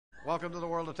Welcome to the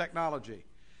world of technology.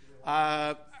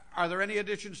 Are there any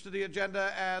additions to the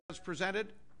agenda as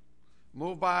presented?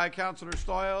 Moved by Councillor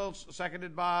Stoyles,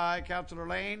 seconded by Councillor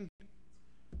Lane.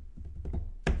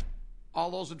 All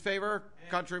those in favor?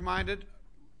 Contrary-minded?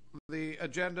 The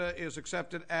agenda is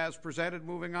accepted as presented.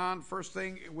 Moving on. First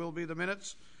thing will be the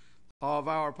minutes of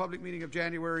our public meeting of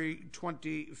January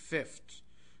 25th.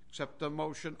 Accept the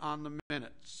motion on the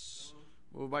minutes.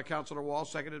 Moved by Councillor Wall,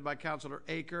 seconded by Councillor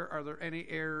Aker. Are there any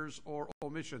errors or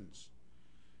omissions?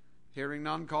 Hearing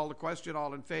none, call the question.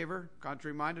 All in favor?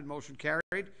 Contrary-minded? Motion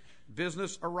carried.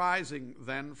 Business arising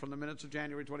then from the minutes of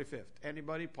January 25th.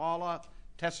 Anybody? Paula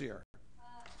Tessier.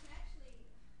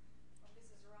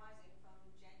 Business arising from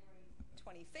January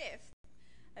 25th.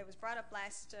 It was brought up our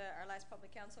last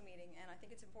public council meeting, and I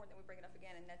think it's important that we bring it up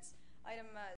again, and that's item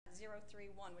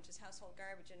 031, which is household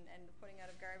garbage and putting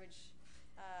out of garbage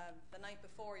the night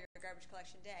before your garbage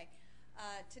collection day.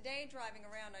 Today, driving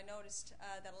around, I noticed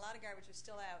that a lot of garbage was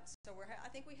still out. So I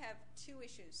think we have two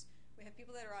issues. We have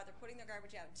people that are either putting their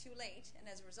garbage out too late, and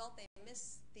as a result, they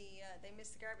miss the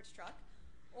garbage truck,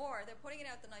 or they're putting it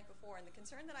out the night before. And the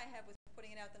concern that I have with putting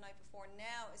it out the night before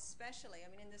now, especially, I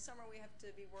mean, in the summer we have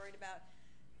to be worried about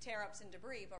tear-ups and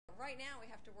debris, but right now we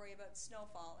have to worry about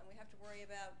snowfall, and we have to worry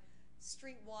about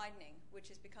street widening, which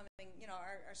is becoming,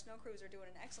 our snow crews are doing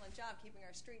an excellent job keeping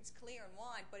our streets clear and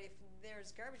wide, but if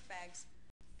there's garbage bags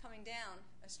coming down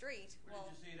a street, Where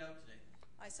did you see it out today?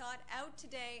 I saw it out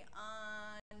today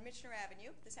on Michener Avenue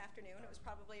this afternoon. It was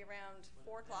probably around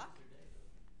 4 o'clock.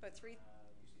 But 3...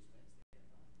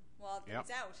 Well, yep.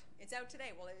 It's out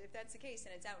today. Well, if that's the case,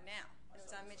 then it's out now. And it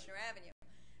was on Michener Avenue.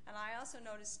 And I also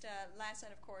noticed last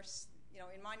night, of course,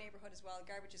 in my neighborhood as well,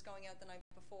 garbage is going out the night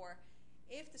before.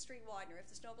 If the street widener, if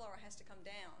the snowblower has to come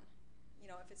down,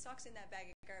 if it sucks in that bag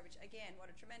of garbage, again, what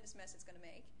a tremendous mess it's going to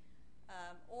make.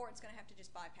 Or it's going to have to just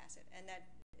bypass it. And that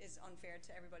is unfair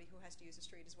to everybody who has to use the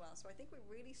street as well. So I think we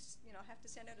really, have to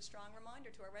send out a strong reminder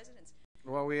to our residents.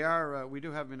 Well, we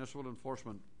do have municipal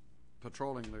enforcement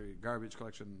patrolling the garbage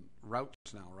collection routes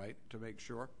now, right, to make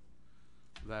sure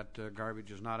that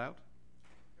garbage is not out?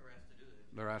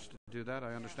 They're asked to do that.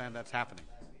 I understand that's happening.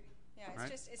 Yeah,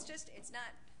 it's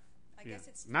not... I guess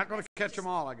it's not going to catch them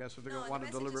all, I guess, if they don't want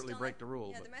to deliberately break the rule.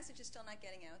 Yeah, the message is still not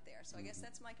getting out there. So I guess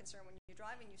that's my concern. When you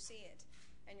drive and you see it,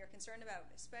 and you're concerned about,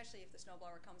 especially if the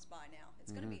snowblower comes by now,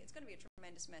 it's going to be a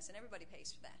tremendous mess, and everybody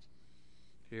pays for that.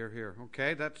 Here, here.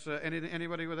 Okay, that's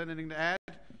anybody with anything to add?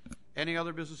 Any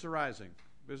other business arising?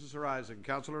 Business arising.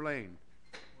 Councillor Lane.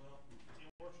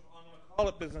 Well, I'm going to call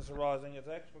it business arising. It's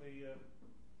actually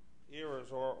errors,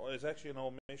 or it's actually an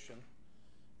omission.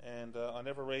 And I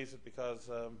never raised it because,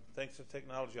 thanks to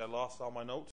technology, I lost all my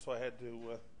notes, so I had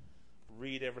to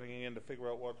read everything again to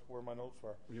figure out where my notes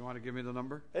were. You want to give me the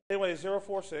number? Anyway,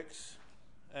 046,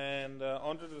 and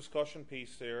under the discussion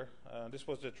piece there, this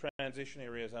was the transition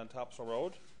areas on Topsail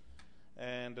Road,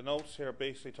 and the notes here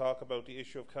basically talk about the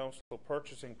issue of council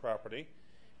purchasing property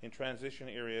in transition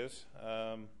areas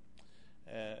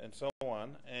and so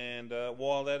on. And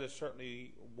while that is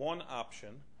certainly one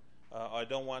option, I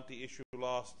don't want the issue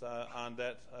lost on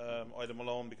that item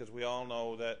alone, because we all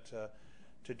know that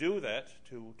to do that,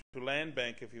 to land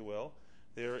bank, if you will,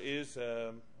 there is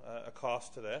a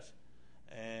cost to that.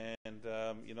 And,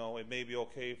 it may be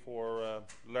okay for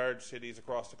large cities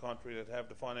across the country that have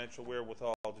the financial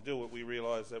wherewithal to do it. We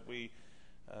realize that we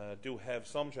do have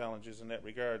some challenges in that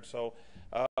regard. So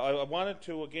I wanted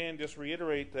to, again, just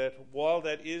reiterate that while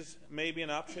that is maybe an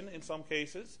option in some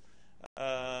cases,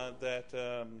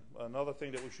 another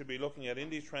thing that we should be looking at in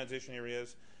these transition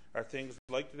areas are things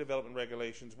like the development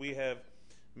regulations. We have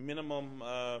minimum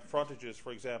frontages,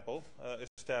 for example,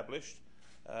 established,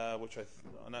 which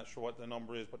I'm not sure what the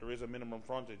number is, but there is a minimum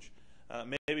frontage.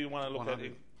 Maybe we want to look at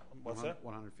it. What's that?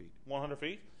 100 feet. 100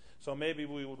 feet? So maybe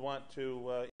we would want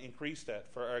to increase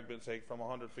that, for argument's sake, from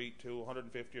 100 feet to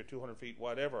 150 or 200 feet,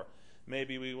 whatever.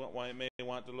 Maybe we may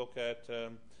want to look at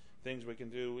things we can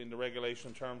do in the regulation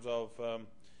in terms of,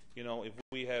 if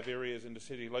we have areas in the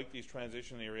city like these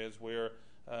transition areas where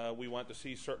we want to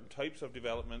see certain types of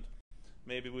development,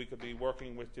 maybe we could be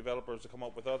working with developers to come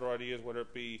up with other ideas, whether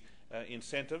it be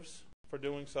incentives for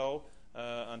doing so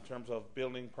in terms of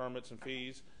building permits and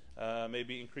fees,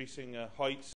 maybe increasing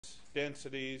heights,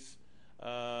 densities,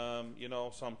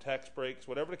 some tax breaks,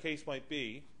 whatever the case might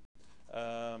be.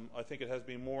 I think it has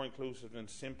been more inclusive than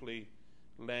simply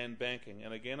land banking.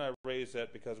 And again, I raise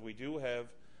that because we do have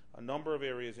a number of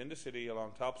areas in the city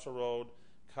along Topsail Road,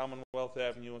 Commonwealth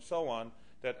Avenue, and so on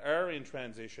that are in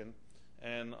transition.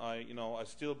 And I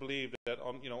still believe that,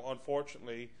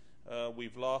 unfortunately,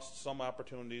 we've lost some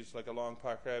opportunities like along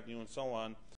Park Avenue and so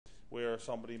on, where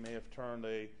somebody may have turned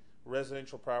a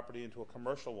residential property into a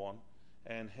commercial one,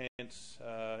 and hence,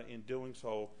 in doing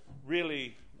so,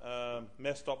 really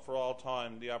messed up for all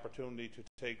time the opportunity to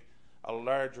take a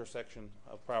larger section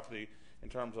of property in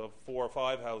terms of 4 or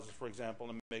 5 houses, for example,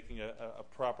 and making a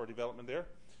proper development there.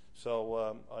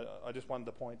 So I just wanted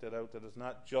to point that out, that it's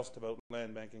not just about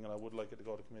land banking, and I would like it to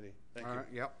go to committee. Thank you. All right,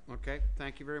 yep, okay.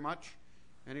 Thank you very much.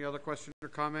 Any other question or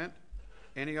comment?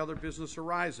 Any other business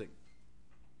arising?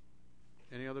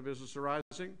 Any other business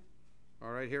arising?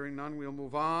 All right, hearing none, we'll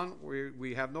move on.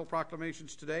 We have no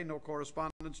proclamations today, no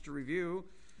correspondence to review.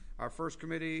 Our first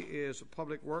committee is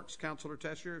Public Works. Councillor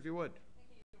Tessier, if you would.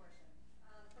 Thank you, Your Worship.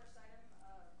 The first item,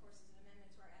 of course, is an amendment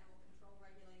to our animal control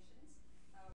regulations.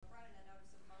 We brought in a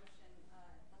notice of motion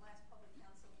at the last public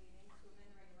council meeting to amend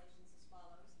the regulations as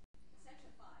follows. In Section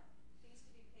 5, fees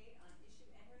to be paid on issue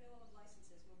and renewal of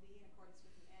licenses will be in accordance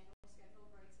with the annual schedule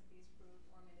of rates and fees approved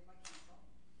or amended by council.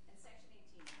 And Section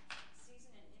 18,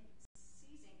 seizing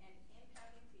and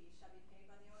impounding fees shall be paid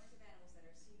by the owners of animals that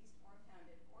are seized or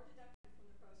impounded or deducted from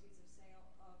the proceeds of sale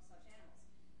of such animals.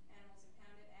 Animals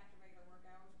impounded after regular work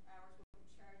hours will be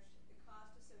charged the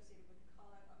cost associated with the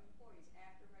call-out of employees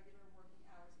after regular working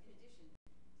hours in addition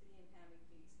to the impounding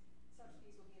fees. Such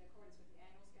fees will be in accordance with the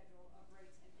annual schedule of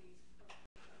rates and fees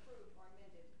approved or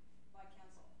amended by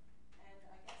council. And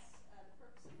I guess the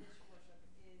purpose of this, Your Worship,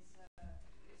 is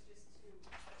just to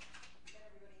let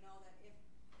everybody know that if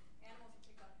animals are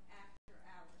picked up after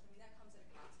hours, I mean, that comes at a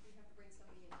cost. We have to bring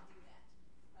somebody in to do that.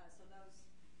 So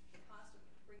the cost of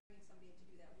bringing somebody in to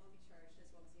do that will be charged, as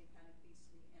well as the impounding fees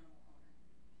to the animal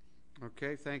owner.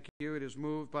 Okay, thank you. It is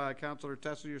moved by Councillor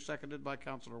Tessier, seconded by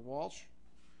Councillor Walsh.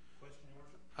 Question, Your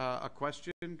Worship? A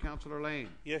question, Councillor Lane.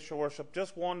 Yes, Your Worship.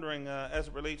 Just wondering, as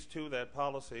it relates to that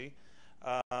policy,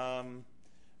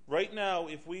 right now,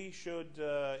 if we should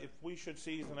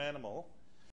seize an animal,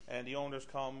 and the owners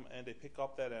come and they pick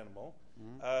up that animal,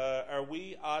 are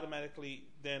we automatically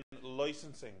then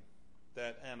licensing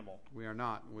that animal? We are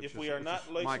not. If we are not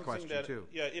my licensing question that, too.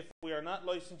 yeah, if we are not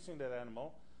licensing that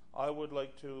animal, I would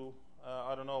like to.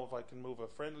 I don't know if I can move a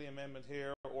friendly amendment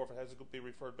here, or if it has to be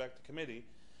referred back to committee.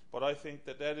 But I think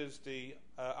that is the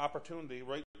opportunity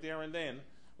right there and then,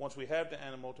 once we have the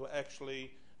animal, to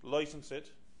actually license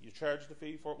it. You charge the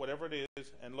fee for it, whatever it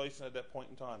is, and license at that point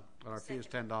in time. But our fee is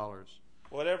 $10.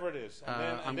 Whatever it is.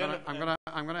 And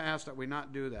I'm going to ask that we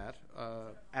not do that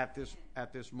at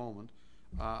this moment.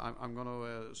 I'm going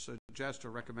to suggest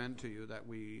or recommend to you that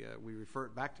we refer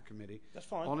it back to committee. That's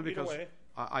fine. Only because Either way.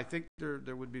 I think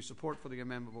there would be support for the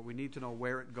amendment, but we need to know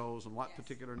where it goes and what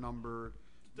particular number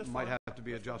might have to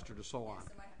be adjusted or so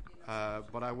on.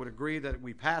 But I would agree that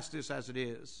we pass this as it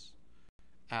is,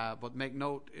 but make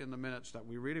note in the minutes that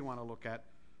we really want to look at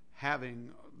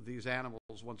having these animals,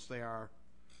 once they are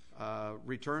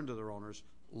returned to their owners,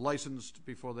 licensed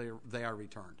before they are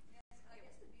returned. I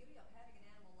guess the beauty of having an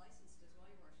animal licensed as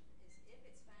well, Your Worship, is if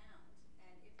it's found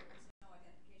and if there is no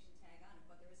identification tag on it,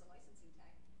 but there is a licensing tag,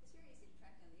 it's very easy to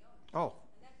track down the owner. Oh.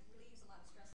 And that relieves a lot of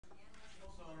stress on the animals.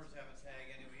 Most owners have a tag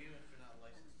anyway, even if they're not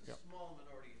licensed. A small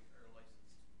minority are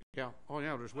licensed. Yeah. Oh,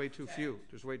 yeah. There's way too few.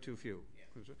 There's way too few.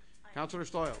 Yeah. Councillor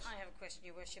Stoyles. I have a question,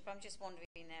 Your Worship. I'm just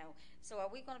wondering now. So,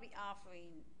 are we going to be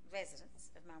offering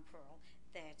residents of Mount Pearl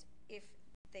that if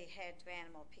they had their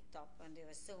animal picked up, and they're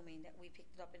assuming that we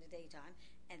picked it up in the daytime,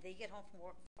 and they get home from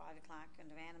work at 5 o'clock, and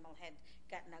their animal had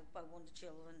gotten out by one of the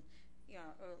children,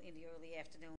 in the early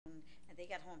afternoon, and they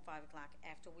got home 5 o'clock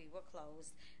after we were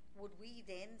closed, would we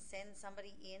then send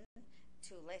somebody in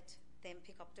to let them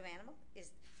pick up their animal?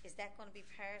 Is that going to be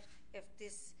part of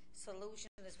this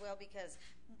solution as well? Because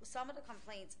some of the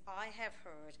complaints I have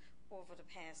heard over the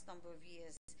past number of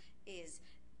years is,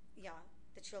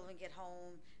 the children get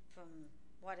home from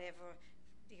whatever,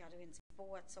 they're in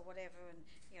sports or whatever, and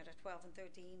they're 12 and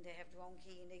 13, they have their own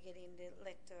key, and they get in, they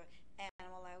let their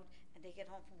animal out, and they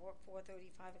get home from work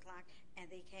 4:30, 5 o'clock,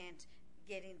 and they can't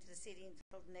get into the city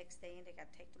until the next day, and they got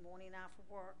to take the morning off of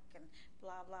work, and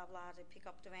blah, blah, blah, to pick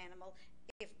up their animal.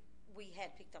 If we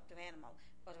had picked up their animal,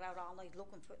 but they're out all night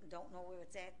looking for it and don't know where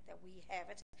it's at, that we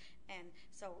have it. And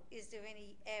so is there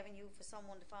any avenue for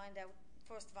someone to find out,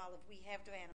 first of all, if we have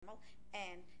their animal,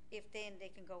 and if then they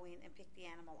can go in and pick the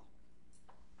animal up?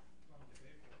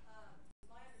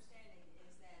 My understanding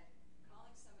is that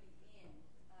calling somebody in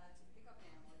to pick up an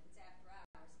animal, if it's after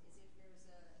hours, is if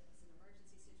it's an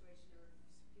emergency situation, or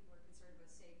people are concerned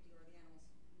about safety, or the animal's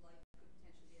life could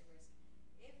potentially be at risk.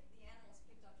 If the animal's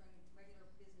picked up during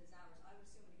regular business hours, I would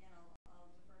assume, again,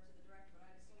 I'll defer to the director, but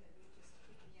I'd assume that we would just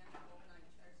keep the animal overnight,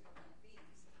 charge the overnight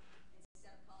fees,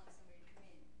 instead of calling somebody to come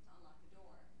in to unlock the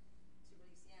door to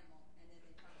release the animal, and then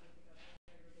they probably pick up during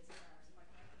regular business hours. Am I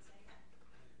correct in saying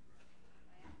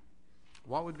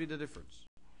What would be the difference?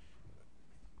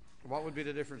 What would be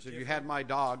the difference if you had my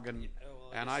dog and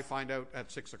I find out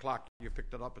at 6 o'clock you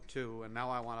picked it up at 2, and now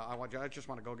I just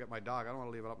want to go get my dog. I don't want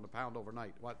to leave it up in the pound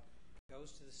overnight. What?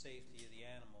 Goes to the safety of the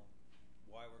animal.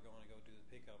 Why we're going to go do the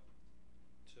pickup?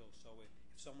 So if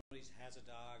somebody has a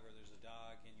dog or there's a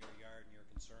dog in your yard and you're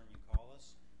concerned, you call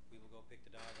us. We will go pick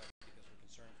the dog up because we're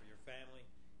concerned for your family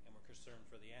and we're concerned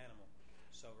for the animal.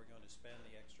 So we're going to spend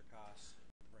the extra costs to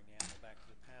bring the animal back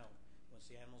to the pound. Once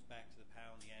the animal's back to the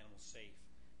pound, the animal's safe.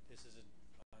 This is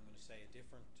I'm going to say a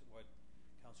different, what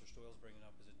Councillor Stoyle's bringing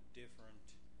up is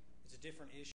it's a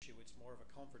different issue. It's more of a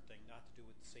comfort thing, not to do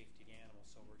with the safety of the animal.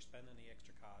 So we're expending the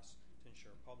extra costs to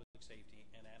ensure public safety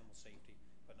and animal safety,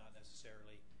 but not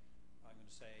necessarily, I'm going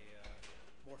to say,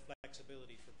 more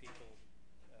flexibility for people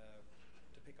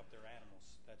to pick up their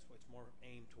animals. That's what's more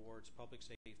aimed towards public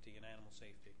safety and animal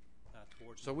safety, not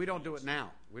towards. So we don't do it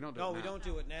now. We don't do it now. No, we don't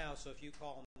do it now. So if you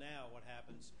call now, what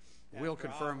happens? We'll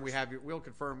confirm hours, we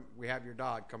have your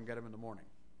dog. Come get him in the morning.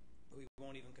 We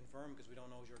won't even confirm because we don't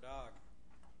know it's your dog.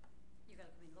 You got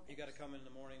to come in and look. You got to come in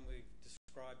the morning. We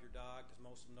describe your dog because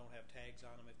most of them don't have tags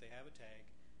on them. If they have a tag,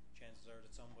 chances are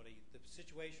that somebody. The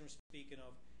situation we're speaking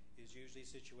of is usually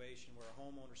a situation where a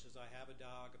homeowner says, "I have a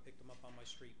dog. I picked him up on my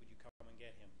street. Would you come and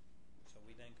get him?" So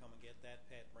we then come and get that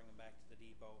pet, bring him back to the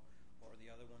depot. Or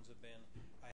the other ones have been,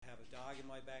 "I have a dog in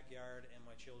my backyard and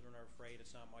my children are afraid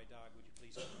it's not my dog. Would you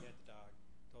please come and get the dog?"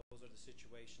 Those are the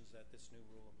situations that this new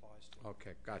rule applies to.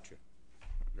 Okay, gotcha.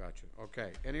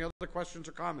 Okay. Any other questions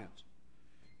or comments?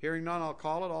 Hearing none, I'll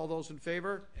call it. All those in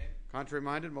favor? Contrary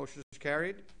minded, motion is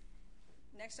carried.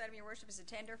 Next item, Your Worship, is a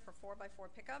tender for 4x4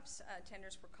 pickups.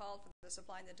 Tenders were called for the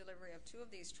supply and the delivery of 2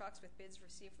 of these trucks with bids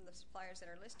received from the suppliers that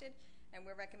are listed, and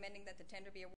we're recommending that the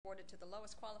tender be awarded to the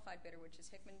lowest qualified bidder, which is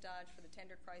Hickman Dodge, for the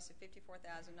tendered price of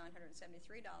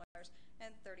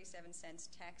 $54,973.37,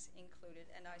 tax included,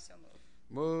 and I so move.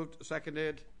 Moved,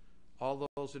 seconded. All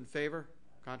those in favor?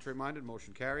 Contrary minded,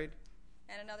 motion carried.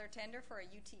 And another tender for a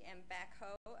UTM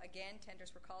backhoe. Again,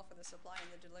 tenders were called for the supply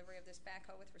and the delivery of this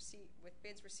backhoe with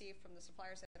bids received from the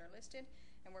suppliers that are listed.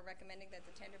 And we're recommending that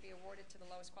the tender be awarded to the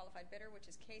lowest qualified bidder, which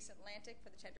is Case Atlantic, for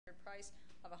the tendered price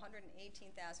of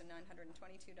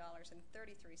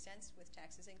 $118,922.33 with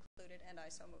taxes included, and I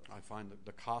so move. I find that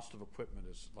the cost of equipment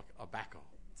is like a backhoe.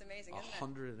 It's amazing, isn't it?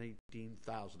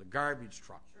 $118,000. A garbage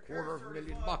truck,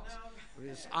 $250,000.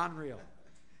 It's unreal.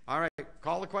 All right,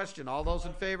 call the question. All those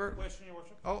in favor? Question, Your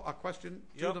Worship. Oh, a question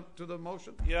to the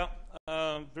motion? Yeah,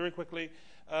 very quickly.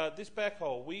 This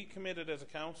backhoe, we committed as a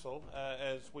council,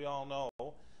 as we all know,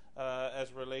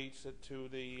 as relates to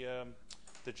the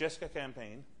Jessica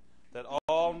campaign, that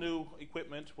all new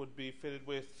equipment would be fitted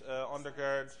with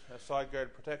underguard, side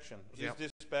guard protection. Yep.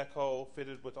 Is this backhoe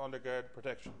fitted with underguard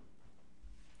protection?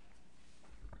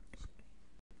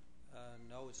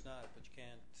 No, it's not, but you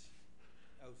can't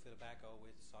outfit a backhoe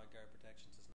with side guard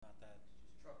protections. It's not that.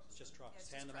 It's just trucks. Yeah,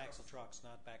 it's Tandem just axle trucks,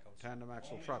 not backhoes. Tandem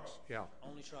axle trucks, yeah.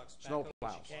 Only trucks. Snow Backhoes,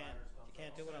 plows. You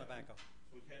can't do it on a backhoe.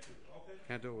 We can't do it. Okay.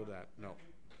 Can't do it with that, no.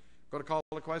 Go to call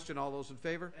the question. All those in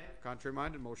favor? Contrary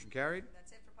minded, motion carried.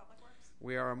 That's it for Public Works.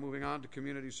 We are moving on to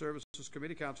Community Services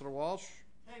Committee. Councillor Walsh.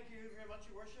 Thank you very much,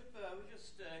 Your Worship. We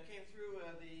just came through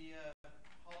the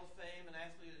Hall of Fame and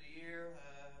Athlete of the Year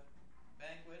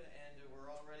banquet, and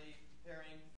we're already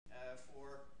preparing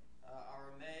for our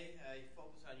May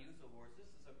Focus on Youth Awards. This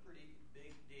is a pretty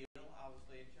big deal,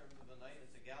 obviously, in terms of the night.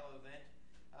 It's a gala event.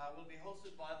 Will be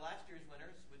hosted by last year's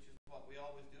winners, which is what we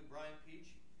always do, Brian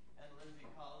Peach and Lindsay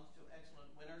Collins, 2 excellent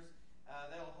winners.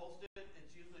 They'll host it.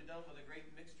 It's usually done with a great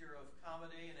mixture of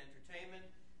comedy and entertainment.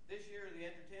 This year, the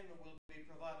entertainment will be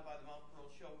provided by the Mount Pearl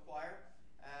Show Choir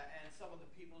and some of the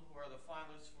people who are the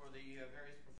finalists for the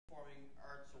various Performing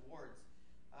Arts Awards.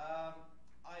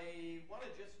 I want to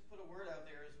just put a word out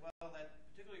there as well that,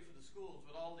 particularly for the schools,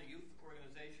 with all the youth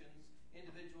organizations,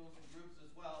 individuals and groups as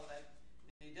well, that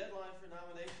the deadline for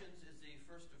nominations is the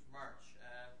 1st of March.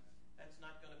 That's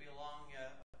not going to be a long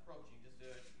approaching, just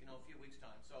a few weeks'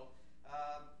 time. So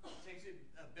it takes a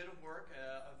bit of work.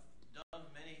 I've done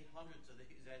many hundreds of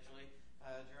these actually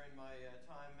during my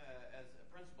time as a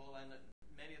principal, and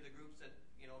many of the groups that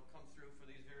come through for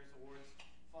these various awards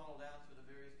funnel down through the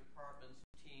various departments,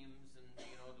 teams, and the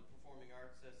performing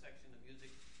arts section, the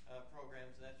music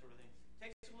programs, and that sort of thing.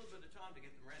 It takes a little bit of time to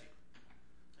get them ready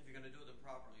if you're going to do them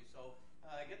properly. So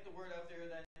get the word out there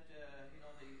that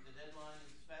the deadline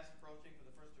is fast approaching for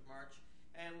the 1st of March,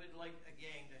 and we'd like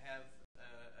again to have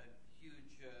a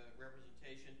huge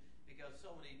representation, because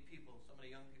so many people, so many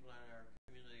young people in our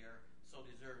community are so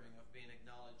deserving of being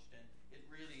acknowledged, and it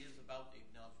really is about the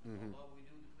acknowledgement. Mm-hmm. Although we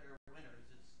do declare winners,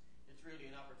 it's really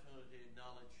an opportunity to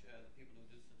acknowledge the people who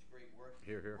do such great work.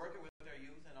 Hear, hear. working with their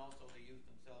youth and also the youth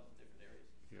themselves in different areas.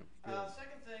 Yeah.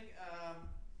 Second thing,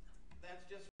 that's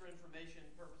just for information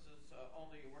purposes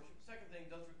only, Your Worship. Second thing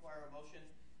does require a motion,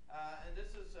 and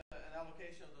this is an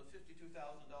allocation of the $52,000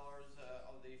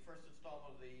 of the first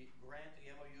installment of the grant,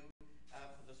 the MOU,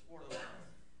 for the Sport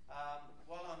Alliance.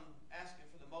 While I'm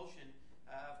asking for the motion,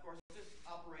 of course, this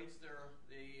operates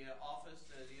the office,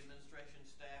 the administration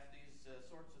staff, these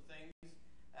sorts of things,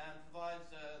 and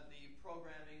provides the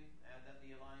programming that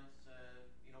the Alliance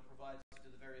provides to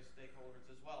the various stakeholders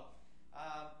as well.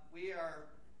 We are,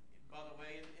 by the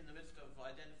way, in the midst of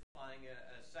identifying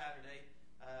a Saturday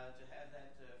to have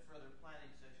that further planning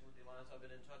session with the Alliance. I've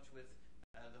been in touch with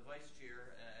the vice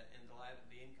chair and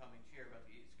the incoming chair, but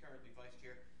he's currently vice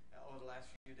chair, over the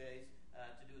last few days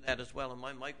to do that as well. And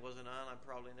my mic wasn't on. I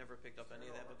probably never picked up any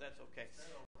of that, but that's okay.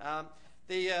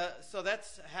 So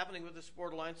that's happening with the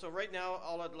Sport Alliance. So right now,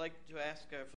 all I'd like to ask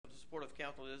for the support of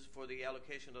council is for the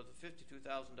allocation of the $52,000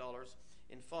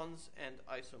 in funds, and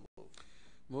I so move.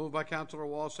 Moved by Councillor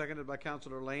Wall, seconded by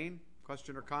Councillor Lane.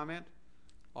 Question or comment?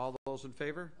 All those in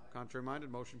favor? Contrary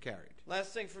minded, motion carried.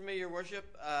 Last thing for me, Your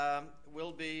Worship,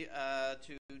 will be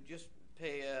to just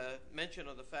pay mention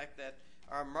of the fact that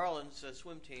our Marlins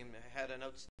swim team had an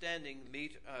outstanding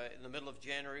meet in the middle of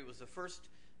January. It was the first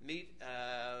meet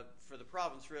for the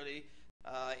province, really,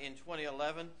 in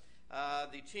 2011.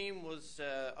 The team was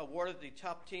awarded the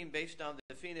top team based on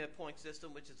the FINA point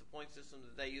system, which is the point system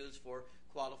that they use for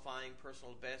qualifying,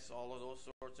 personal bests, all of those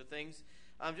sorts of things.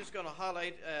 I'm just going to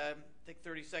highlight, take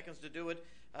 30 seconds to do it.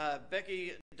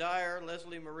 Becky Dyer,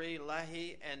 Leslie Marie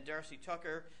Lahey, and Darcy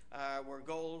Tucker were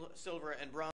gold, silver,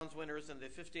 and bronze winners in the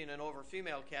 15 and over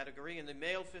female category. In the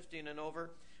male 15 and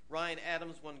over, Ryan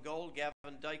Adams won gold,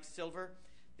 Gavin Dykes silver.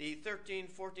 The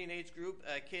 13-14 age group,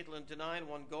 Caitlin Denine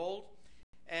won gold.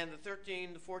 And the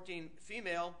 13-14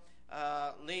 female,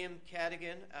 Liam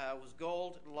Cadigan was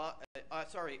gold.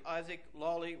 Isaac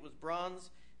Lawley was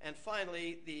bronze. And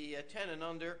finally, the 10 and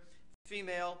under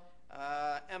female,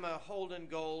 Emma Holden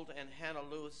gold and Hannah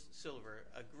Lewis silver.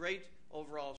 A great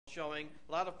overall showing,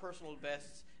 a lot of personal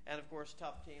bests, and of course,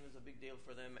 top team is a big deal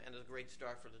for them and a great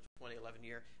start for the 2011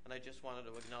 year. And I just wanted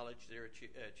to acknowledge their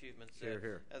achievements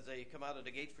as they come out of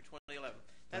the gate for 2011.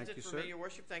 That's it for me, Your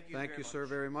Worship. Thank you very much. Thank you, sir,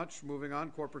 very much. Moving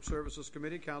on, Corporate Services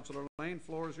Committee, Councillor Lane,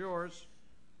 floor is yours.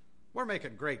 We're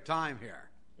making great time here.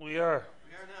 We are.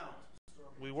 We are now.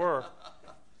 We were.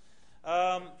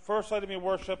 First item, Your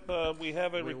Worship, we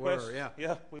have a request. We were, yeah.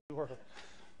 Yeah, we were.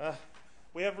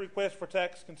 We have a request for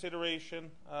tax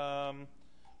consideration, and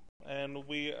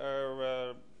we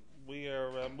are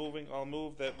moving. I'll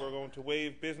move that we're going to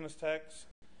waive business tax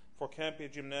for Campia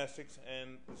Gymnastics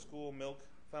and the School Milk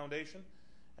Foundation,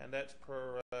 and that's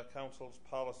per Council's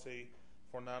policy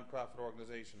for non-profit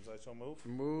organizations. I so move.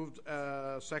 Moved,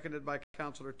 seconded by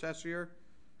Councillor Tessier.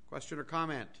 Question or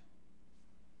comment?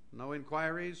 No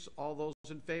inquiries. All those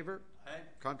in favor? Aye.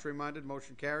 Contrary minded,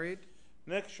 motion carried.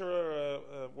 Next, Your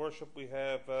Worship, we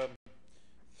have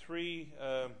three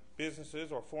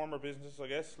businesses, or former businesses, I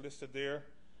guess, listed there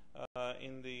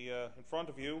in front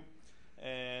of you,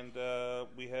 and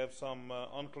we have some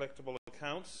uncollectible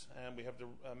accounts, and we have to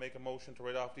make a motion to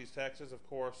write off these taxes. Of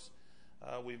course,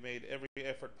 we've made every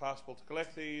effort possible to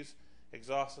collect these,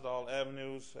 exhausted all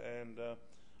avenues, and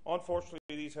unfortunately,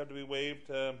 these have to be waived.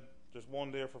 There's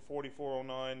one there for $44.09,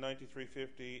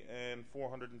 $93.50, and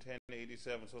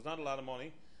 $410.87. So it's not a lot of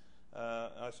money.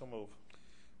 I so move.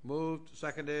 Moved,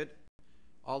 seconded.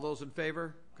 All those in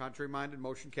favor? Contrary minded,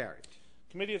 motion carried.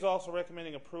 Committee is also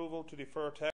recommending approval to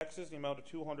defer taxes in the amount of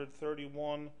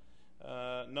 $231.94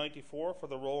 for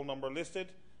the roll number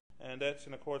listed, and that's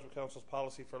in accordance with Council's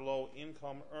policy for low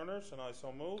income earners, and I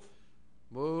so move.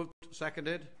 Moved,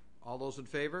 seconded. All those in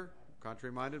favor?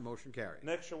 Contrary minded, motion carried.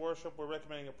 Next, Your Worship, we're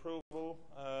recommending approval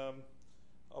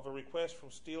of a request from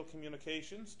Steel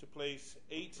Communications to place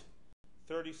 8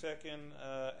 30-second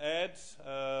ads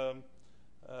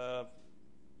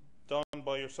done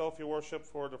by yourself, Your Worship,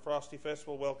 for the Frosty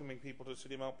Festival, welcoming people to the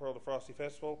City of Mount Pearl, the Frosty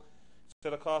Festival. It's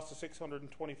at a cost of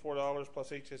 $624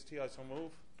 plus HST. I so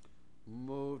move.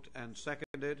 Moved and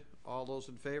seconded. All those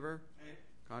in favor? Aye.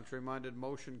 Contrary minded,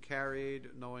 motion carried,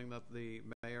 knowing that the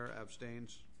mayor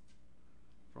abstains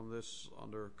from this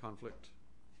under conflict.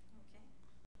 Okay.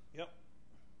 Yep.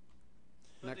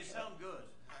 But Next. they sound good.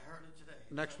 I heard it today.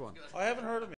 Next one. Good. I haven't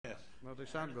heard them yet. Well, they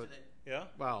sound good. Today. Yeah?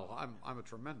 Well, I'm a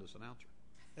tremendous announcer.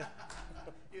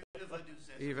 Even if I do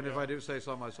say so. Even if I do say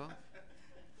so myself.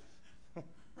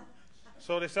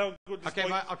 So they sound good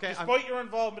despite, despite your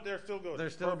involvement. They're still good. They're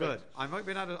still Perfect.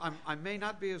 good. I may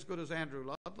not be as good as Andrew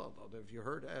Ludlow, though. Have you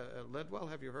heard Ledwell?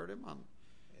 Have you heard him on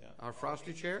our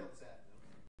Frosty chair?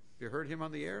 You heard him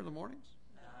on the air in the mornings?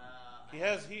 He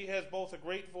has both a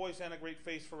great voice and a great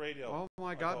face for radio. Oh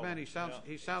my God, man! He sounds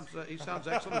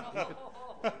excellent.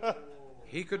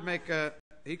 He could make a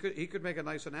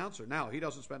nice announcer. Now he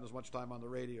doesn't spend as much time on the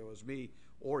radio as me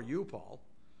or you, Paul.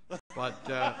 But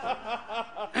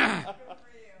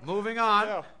moving on.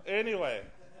 Yeah. Anyway,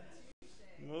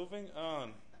 moving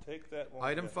on. Take that one.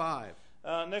 Item 5.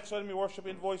 Next item, Your Worship,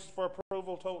 invoices for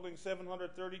approval totaling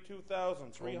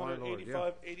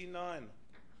 $732,385.89.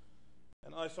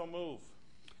 And I so move.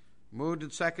 Moved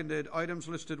and seconded. Items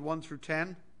listed 1 through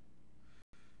 10.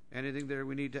 Anything there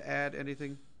we need to add?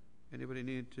 Anything? Anybody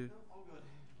need to? All good.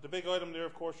 The big item there,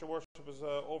 of course, Your Worship, is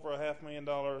over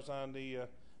 $500,000 on the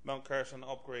Mount Carson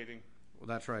upgrading. Well,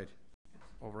 that's right.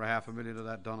 Over $500,000 of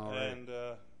that done already. And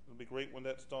it'll be great when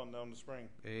that's done down the spring.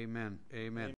 Amen.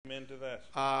 Amen. Amen to that.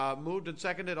 Moved and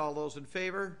seconded. All those in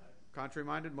favor?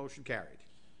 Contrary-minded? Motion carried.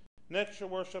 Next, Your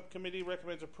Worship, Committee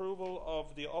recommends approval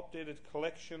of the updated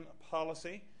collection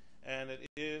policy, and it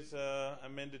is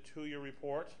amended to your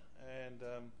report, and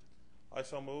I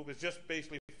so move. It's just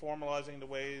basically formalizing the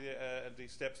way the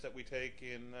steps that we take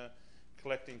in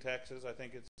collecting taxes. I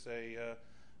think it's a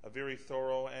very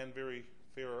thorough and very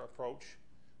fair approach.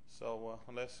 So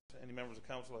unless any members of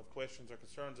council have questions or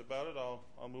concerns about it,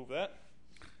 I'll move that.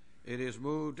 It is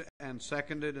moved and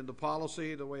seconded in the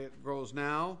policy the way it goes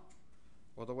now,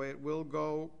 or the way it will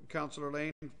go. Councillor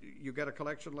Lane, you get a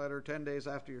collection letter 10 days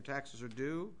after your taxes are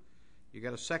due. You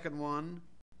get a second one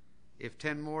if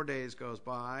 10 more days goes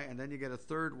by, and then you get a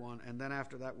third one, and then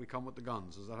after that we come with the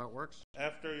guns. Is that how it works?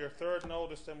 After your third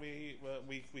notice, then we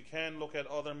can look at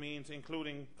other means,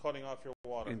 including cutting off your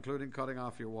water. Including cutting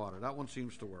off your water. That one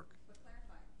seems to work. But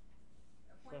clarify.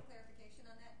 A point of clarification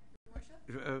on that,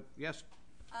 Your Worship? Yes?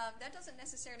 That doesn't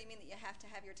necessarily mean that you have to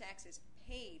have your taxes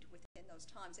paid within those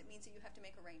times. It means that you have to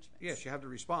make arrangements. Yes, you have to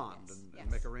respond Yes, and yes.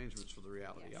 make arrangements for the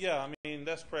reality. Yes. Yeah, I mean,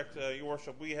 that's correct, Your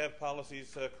Worship. We have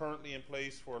policies currently in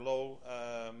place for low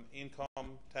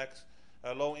income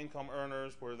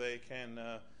earners where they can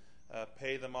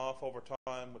pay them off over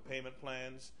time with payment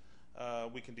plans.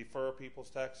 We can defer people's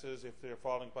taxes if they're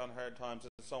falling upon hard times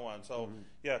and so on. So,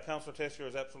 yeah, Councillor Tessier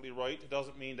is absolutely right. It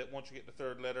doesn't mean that once you get the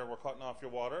third letter, we're cutting off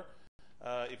your water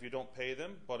if you don't pay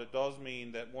them, but it does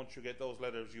mean that once you get those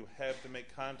letters, you have to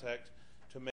make contact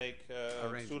to make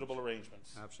suitable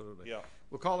arrangements. Absolutely. Yeah.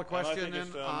 We'll call the question and I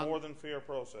think it's a more than fair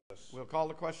process. We'll call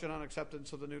the question on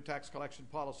acceptance of the new tax collection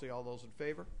policy. All those in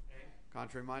favor?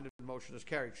 Contrary-minded, motion is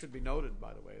carried. Should be noted,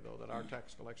 by the way, though, that our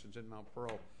tax collections in Mount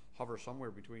Pearl hover somewhere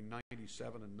between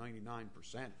 97 and 99%,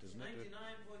 isn't it?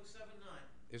 99.79.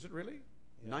 Is it really?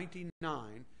 Yeah.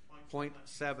 99.79. We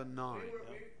just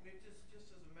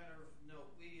as a matter of note,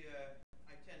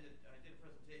 I did a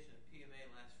presentation at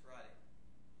PMA last Friday,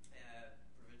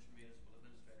 Provincial Municipal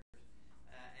Administrators,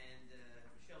 and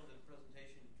Michelle did a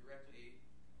presentation directly in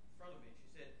front of me. She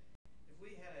said, if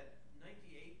we had a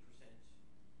 98%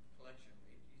 collection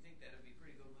rate, do you think that would be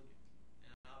pretty good, wouldn't you?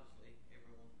 And obviously,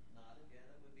 everyone nodded, yeah,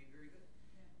 that would be very good.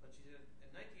 Yeah. But she said, a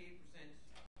 98%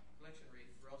 collection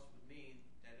rate for us would mean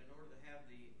that in order to have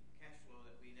the cash flow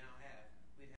that we now have,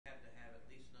 we'd have to have at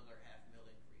least another $500,000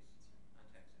 increase on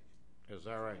taxation. Is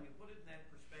that right? When you put it in that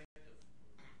perspective,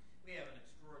 we have an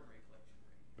extraordinary collection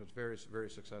rate. It's very, very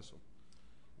successful.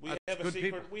 We That's have a good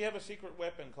secret. people. We have a secret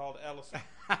weapon called Allison.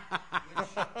 Which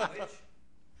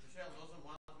Michelle doesn't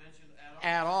want mentioned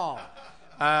at all.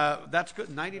 At all. That's good.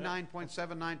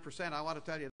 99.79%. I want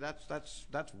to tell you, that's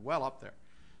well up there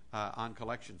on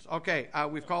collections. Okay,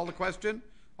 we've called the question.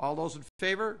 All those in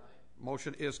favor?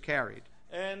 Motion is carried.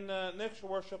 And next, Your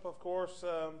Worship, of course,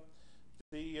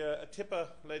 the ATIPA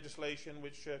legislation,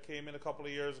 which came in a couple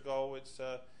of years ago. It's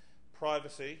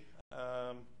Privacy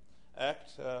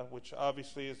Act, which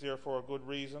obviously is there for a good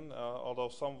reason, although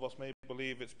some of us may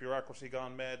believe it's bureaucracy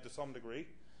gone mad to some degree.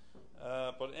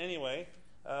 But anyway,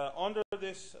 under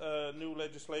this new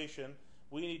legislation,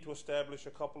 we need to establish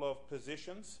a couple of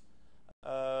positions,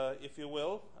 if you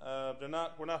will. We're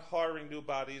not hiring new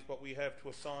bodies, but we have to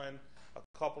assign a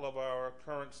couple of our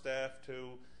current staff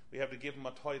we have to give them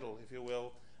a title, if you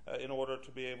will, in order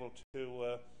to be able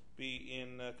to be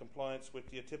in compliance with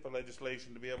the ATIPA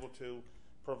legislation, to be able to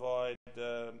provide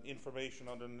information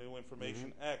under the New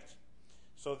Information Act.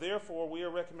 So therefore, we are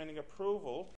recommending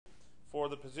approval for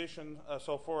the position,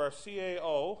 so for our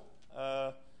CAO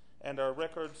and our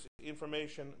Records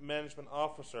Information Management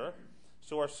Officer.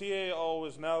 So our CAO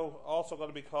is now also going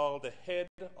to be called the Head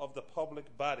of the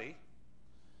Public Body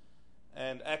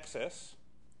and Access,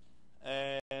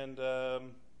 and Head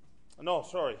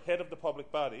of the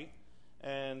Public Body,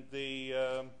 and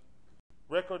the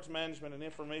Records Management and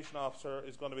Information Officer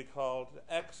is going to be called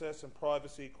Access and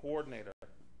Privacy Coordinator.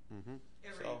 Every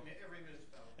municipality.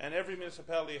 And every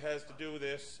municipality has to do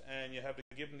this, and you have to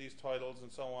give them these titles and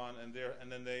so on, and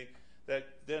then they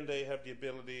have the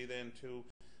ability then to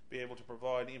be able to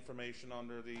provide information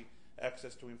under the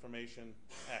Access to Information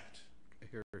Act.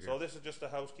 Here. So this is just a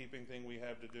housekeeping thing we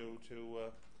have to do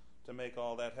to make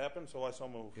all that happen. So I so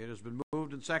move. It has been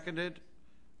moved and seconded.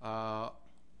 All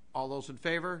those in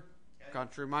favor?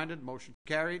 Contrary minded? Motion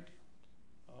carried.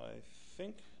 I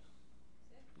think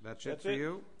That's it that's for it.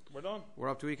 you. We're done. We're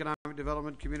up to Economic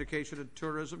Development, Communication and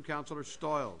Tourism. Councillor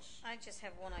Stoyles. I just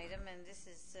have one item, and this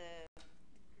is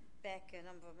back a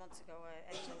number of months ago,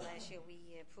 actually last year,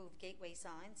 we approved gateway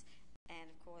signs.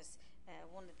 And of course,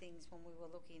 one of the things when we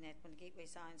were looking at when gateway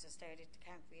signs are started, the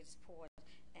concrete is poured,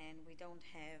 and we don't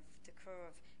have the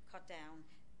curve cut down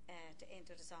to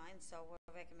enter the sign. So we're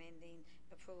recommending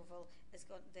approval. The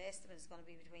estimate is going to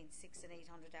be between $600 and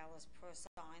 $800 per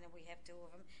sign, and we have 2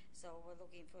 of them. So we're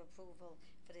looking for approval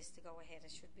for this to go ahead.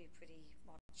 It should be pretty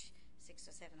much $600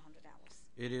 or $700.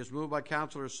 It is moved by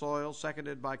Councillor Soil,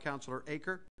 seconded by Councillor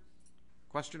Aker.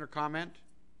 Question or comment?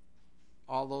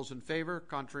 All those in favor,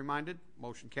 contrary minded,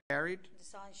 motion carried. The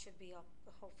sign should be up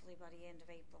hopefully by the end of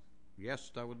April.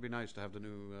 Yes, that would be nice to have the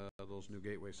new those new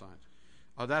gateway signs.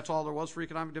 That's all there was for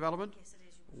economic development. Yes, it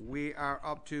is. We are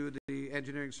up to the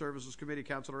Engineering Services Committee.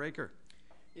 Councillor Aker.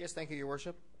 Yes, thank you, Your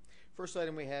Worship. First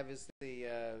item we have is the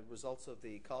results of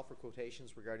the call for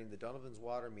quotations regarding the Donovan's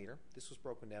water meter. This was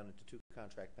broken down into 2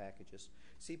 contract packages.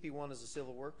 CP1 is the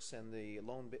Civil Works, and the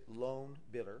loan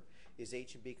bidder is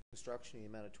H&B Construction in the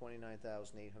amount of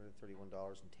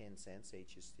 $29,831.10,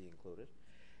 HST included.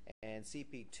 And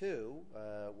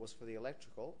CP2 was for the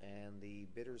electrical, and the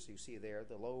bidders you see there,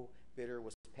 the low bidder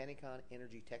was Penicon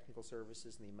Energy Technical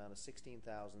Services in the amount of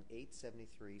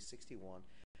 $16,873.61,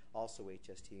 also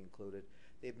HST included.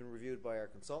 They've been reviewed by our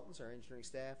consultants, our engineering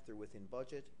staff. They're within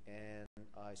budget, and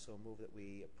I so move that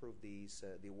we approve these,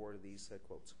 the award of these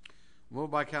quotes.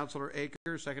 Moved by Councillor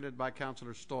Aker, seconded by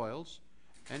Councillor Stoyles.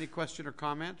 Any question or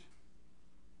comment?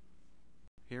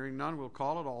 Hearing none, we'll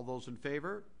call it. All those in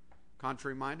favor?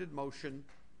 Contrary minded, motion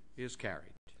is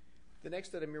carried. The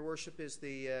next item, Your Worship, is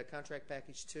the contract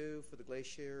package 2 for the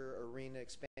Glacier Arena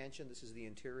expansion. This is the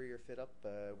interior fit-up.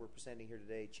 We're presenting here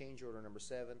today change order number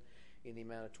 7 in the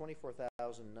amount of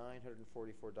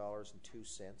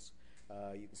 $24,944.02.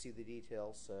 You can see the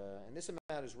details, and this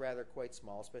amount is rather quite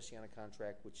small, especially on a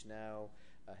contract which now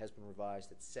has been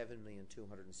revised at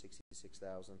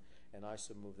 $7,266,000, and I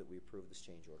so move that we approve this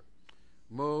change order.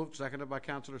 Moved, seconded by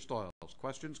Councillor Stoyles.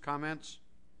 Questions, comments?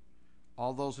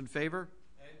 All those in favor?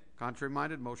 Contrary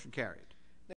minded, motion carried.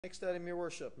 Next item, Your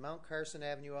Worship, Mount Carson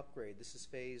Avenue upgrade. This is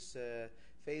phase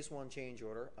 1 change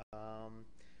order.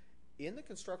 In the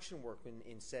construction work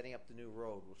in setting up the new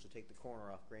road, which will take the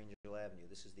corner off Grangeville Avenue,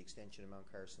 this is the extension of Mount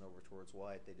Carson over towards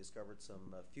Wyatt, they discovered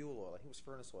some fuel oil, I think it was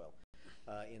furnace oil,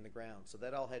 in the ground. So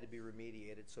that all had to be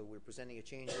remediated. So we're presenting a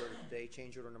change order today,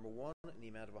 change order number 1 in the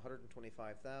amount of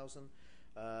 $125,000,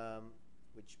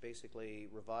 which basically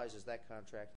revises that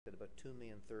contract at about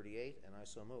 $2,038,000, and I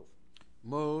so move.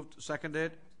 Moved,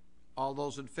 seconded. All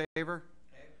those in favor?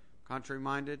 Contrary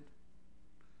minded,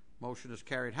 motion is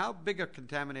carried. How big a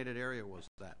contaminated area was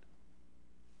that?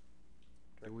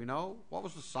 Do we know? What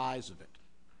was the size of it?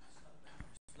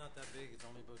 It's not that big. It's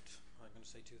only about, I'm going to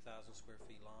say 2,000 square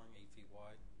feet long, 8 feet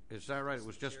wide. Is that right? It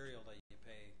was The just, material that you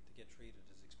pay to get treated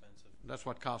is expensive. that's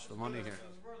what cost the money here. It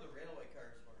was where the railway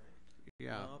cars were.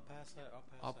 Yeah, No, I'll pass that.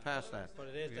 I'll pass that. But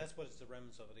it is. Yeah. That's what it's the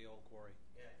remnants of the old quarry.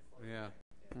 Yeah.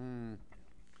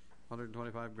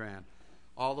 125 grand.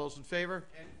 All those in favor?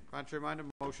 Contrary minded,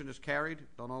 motion is carried.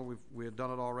 Don't know, we had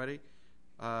done it already.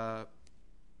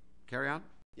 Carry on.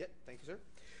 Yep, thank you, sir.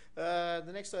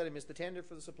 The next item is the tender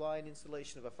for the supply and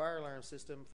installation of a fire alarm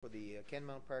system for the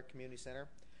Kenmount Park Community Center.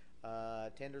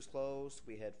 Tenders closed.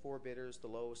 We had 4 bidders. The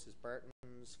lowest is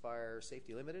Barton's Fire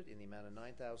Safety Limited in the amount of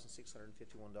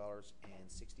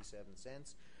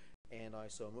 $9,651.67, and I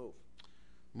so move.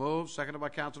 Moved, seconded by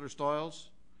Councillor Stoyles.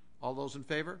 All those in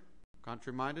favor?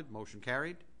 Contrary minded, motion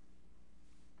carried.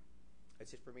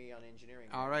 That's it for me on engineering.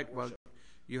 All right, Your well, Worship.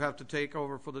 you have to take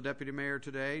over for the Deputy Mayor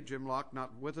today. Jim Locke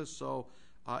not with us, so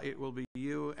it will be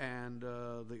you, and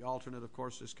the alternate, of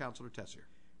course, is Councillor Tessier.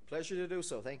 Pleasure to do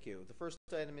so. Thank you. The first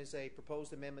item is a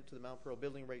proposed amendment to the Mount Pearl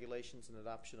Building Regulations and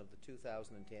adoption of the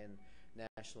 2010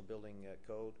 National Building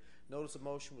Code. Notice of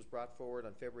motion was brought forward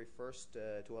on February 1st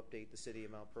to update the City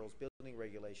of Mount Pearl's building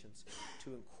regulations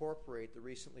to incorporate the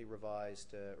recently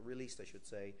released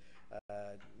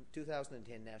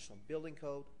 2010 National Building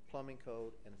Code, Plumbing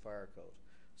Code, and Fire Code.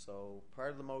 So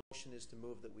part of the motion is to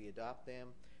move that we adopt them,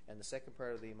 and the second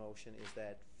part of the motion is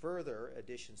that further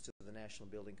additions to the National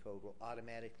Building Code will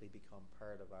automatically become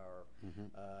part of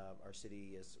our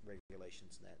city's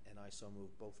regulations. And I so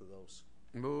move both of those.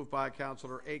 Moved by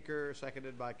Councillor Aker,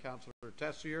 seconded by Councillor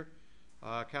Tessier.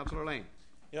 Councillor Lane.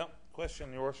 Yeah,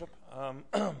 question, Your Worship.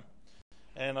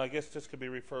 And I guess this could be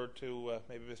referred to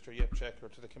maybe Mr. Yepchek or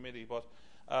to the committee, but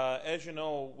as you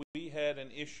know, we had an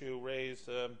issue raised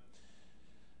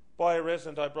by a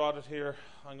resident. I brought it here,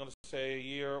 I'm going to say, a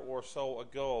year or so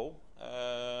ago,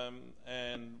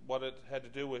 and what it had to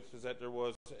do with is that there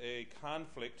was a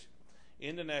conflict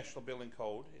in the National Building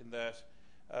Code in that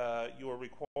you are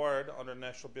required under the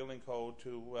National Building Code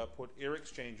to put air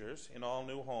exchangers in all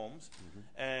new homes,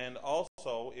 and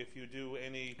also if you do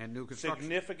any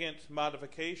significant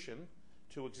modification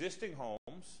to existing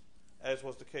homes, as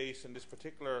was the case in this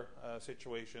particular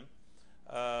situation,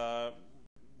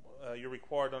 you're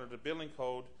required under the building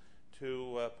code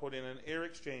to put in an air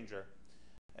exchanger.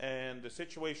 And the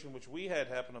situation which we had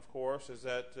happen, of course, is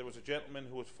that there was a gentleman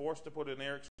who was forced to put an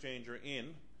air exchanger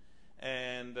in,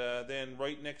 and then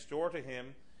right next door to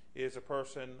him is a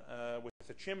person with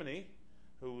a chimney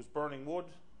who's burning wood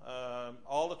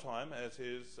all the time as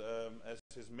his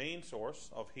main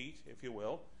source of heat, if you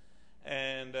will.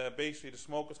 And basically the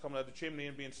smoke is coming out of the chimney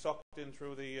and being sucked in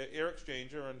through the air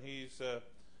exchanger, and he's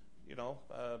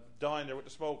dying there with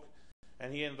the smoke.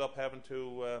 And he ended up having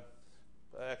to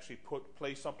actually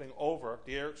place something over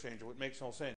the air exchanger, which makes no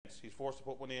sense. He's forced to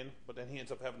put one in, but then he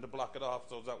ends up having to block it off,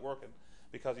 so it's not working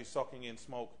because he's sucking in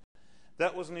smoke.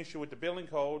 That was an issue with the building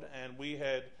code, and we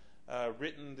had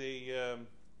written the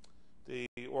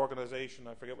organization,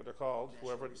 I forget what they're called,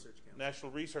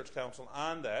 National Research Council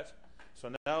on that. So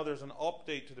now there's an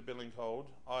update to the building code.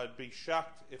 I'd be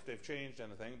shocked if they've changed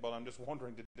anything, but I'm just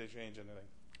wondering, did they change anything?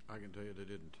 I can tell you they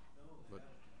didn't. But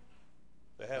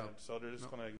they haven't, so they're just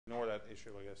going to ignore that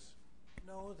issue, I guess.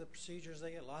 No, the procedures,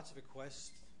 they get lots of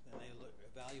requests, and they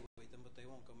evaluate them, but they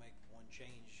won't go make one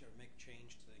change or make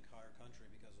change to the entire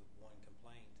country because of one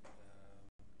complaint.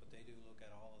 But they do look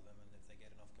at all of them, and if they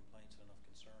get enough complaints and enough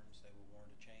concerns, they will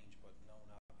warrant a change, but no,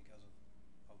 not because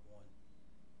of one.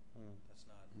 That's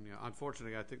not... Yeah,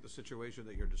 unfortunately, I think the situation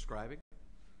that you're describing,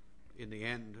 in the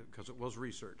end, because it was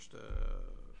researched,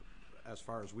 as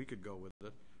far as we could go with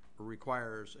it,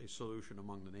 requires a solution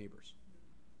among the neighbors.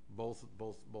 Both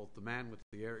the man with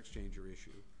the air exchanger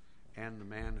issue and the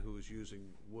man who is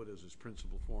using wood as his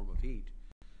principal form of heat,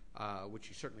 which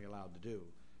he's certainly allowed to do,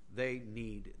 they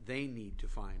need to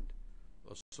find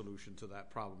a solution to that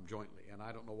problem jointly. And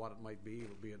I don't know what it might be.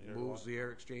 It'll be it moves the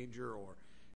air exchanger or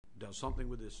does something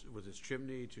with his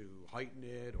chimney to heighten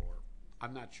it, or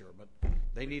I'm not sure, but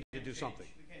they need to do something.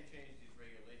 We can't change these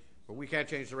regulations. But we can't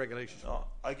change the regulations.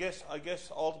 I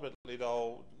guess ultimately,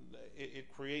 though, it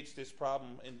creates this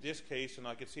problem in this case, and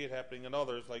I could see it happening in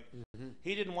others. Like,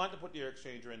 he didn't want to put the air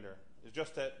exchanger in there. It's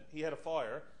just that he had a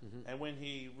fire, and when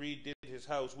he redid his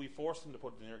house, we forced him to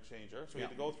put an air exchanger. So he had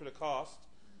to go through the cost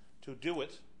to do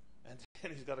it, and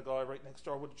then he's got a guy right next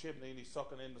door with the chimney, and he's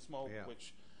sucking in the smoke,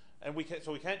 and we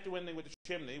can't do anything with the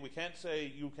chimney. We can't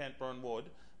say you can't burn wood.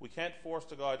 We can't force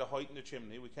the guy to heighten the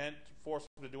chimney. We can't force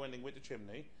him to do anything with the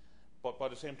chimney. But by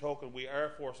the same token, we are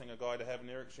forcing a guy to have an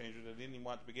air exchanger that he didn't even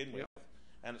want to begin with,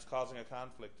 and it's causing a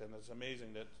conflict. And it's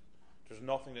amazing that there's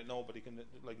nothing that nobody can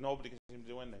seem to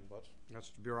do anything. But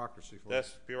that's bureaucracy.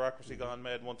 That's bureaucracy gone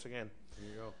mad once again. There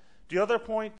you go. The other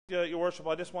point, Your Worship,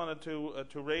 I just wanted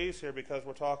to raise here, because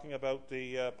we're talking about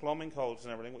the plumbing codes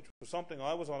and everything, which was something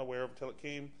I was unaware of until it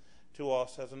came to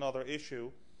us as another issue,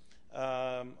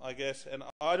 I guess. And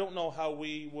I don't know how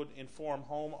we would inform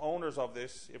homeowners of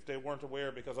this if they weren't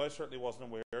aware, because I certainly wasn't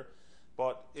aware.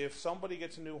 But if somebody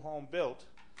gets a new home built,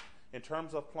 in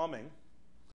terms of plumbing,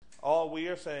 all we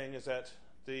are saying is that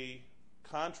the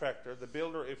contractor, the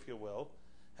builder, if you will,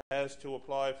 has to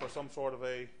apply for some sort of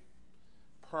a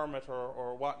permit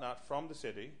or whatnot from the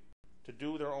city to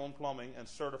do their own plumbing and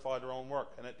certify their own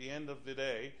work. And at the end of the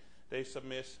day, they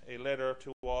submit a letter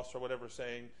to us or whatever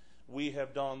saying, we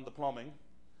have done the plumbing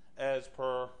as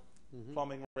per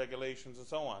plumbing regulations and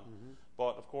so on.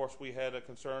 But of course we had a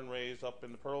concern raised up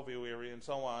in the Pearlview area and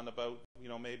so on about,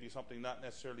 maybe something not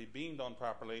necessarily being done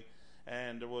properly,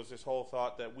 and there was this whole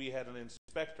thought that we had an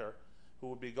inspector who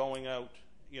would be going out,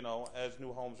 as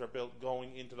new homes are built,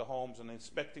 going into the homes and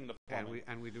inspecting the plumbing.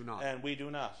 And we do not. And we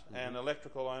do not. And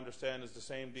electrical, I understand, is the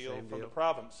same deal from the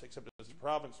province, except that the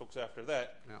province looks after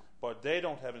that. But they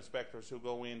don't have inspectors who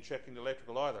go in checking the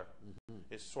electrical either.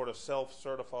 It's sort of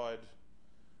self-certified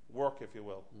work, if you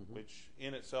will, which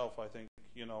in itself, I think,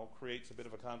 creates a bit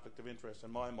of a conflict of interest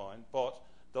in my mind. But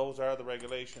those are the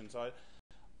regulations.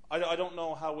 I don't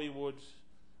know how we would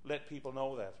let people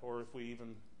know that, or if we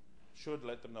even should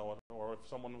let them know it, or if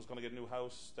someone was going to get a new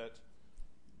house, that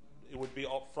it would be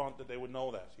up front that they would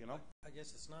know that, you know? I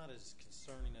guess it's not as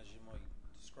concerning as you might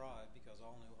describe, because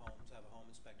all new homes have a home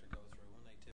inspector go through, and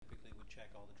they typically would check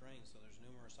all the drains, so there's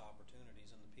numerous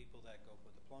opportunities, and the people that go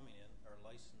put the plumbing in are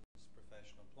licensed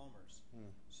professional plumbers.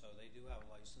 So they do have a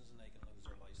license, and they can lose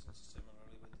their license,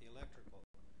 similarly with the electrical.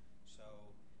 So,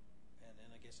 and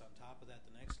then I guess on top of that,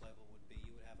 the next level would be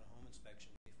you would have a home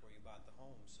inspection before you bought the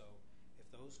home. So if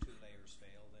those two layers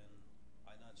fail, then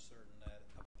I'm not certain that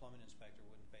a plumbing inspector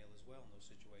wouldn't fail as well in those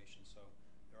situations. So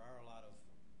there are a lot of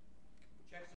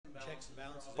checks and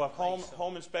balances. But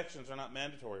home inspections are not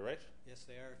mandatory, right? Yes,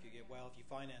 they are. If you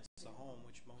finance a home,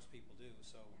 which most people do.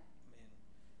 So, I mean,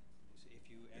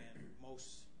 and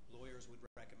most lawyers would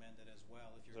recommend it as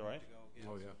well if you're going to go. Yes.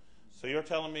 Oh, yeah. So you're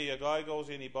telling me a guy goes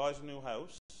in, he buys a new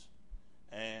house,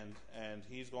 and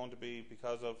he's going to be,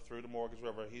 because of through the mortgage,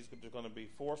 whatever, he's going to be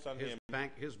forced on him. His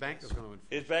bank is going to enforce.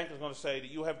 His bank is going to say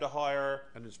that you have to hire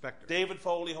an inspector. David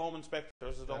Foley, home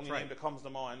inspectors, is the only right. name that comes to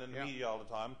mind in the media all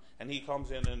the time, and he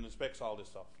comes in and inspects all this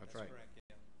stuff. That's right. Correct.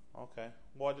 Yeah. Okay.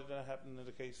 Why did that happen in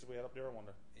the cases we had up there, I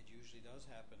wonder? It usually does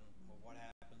happen. Well, what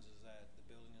happens is that the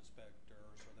building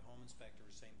inspectors or the home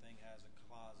inspectors, same thing, has a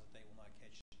clause that they will not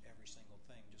catch every single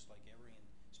thing, just like every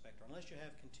inspector. Unless you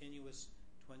have continuous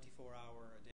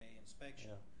 24-hour-a-day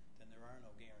inspection, then there are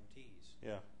no guarantees.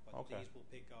 Yeah. But these will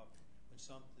pick up when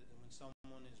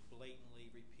someone is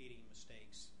blatantly repeating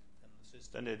mistakes, then the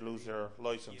system. Then they'd lose their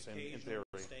license in theory.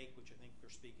 Mistake, which I think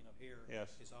we're speaking of here,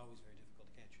 is always very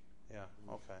difficult to catch. Yeah,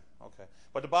 okay.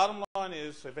 But the bottom line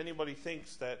is, if anybody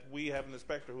thinks that we have an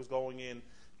inspector who's going in,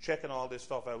 checking all this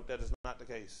stuff out, that is not the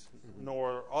case.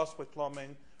 Nor us with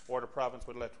plumbing, or the province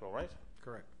with electrical, right?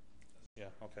 Correct. Yeah,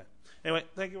 okay. Anyway,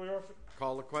 thank you, Your Worship.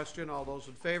 Call the question. All those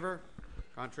in favor?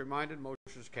 Contrary-minded? Motion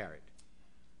is carried.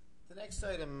 The next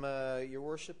item, Your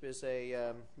Worship, is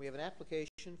we have an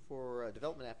application for a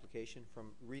development application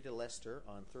from Rita Lester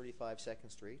on 35 2nd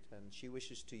Street, and she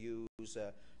wishes to use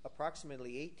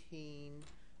approximately 18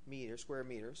 square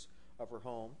meters of her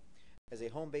home as a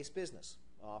home-based business,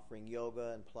 offering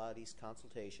yoga and Pilates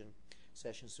consultation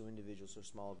sessions to individuals or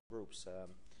small groups.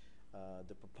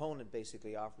 The proponent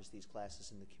basically offers these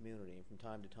classes in the community, and from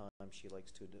time to time she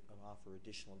likes to offer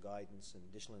additional guidance and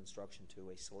additional instruction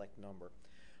to a select number.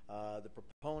 The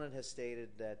proponent has stated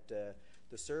that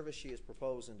the service she is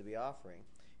proposing to be offering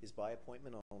is by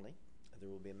appointment only. There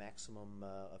will be a maximum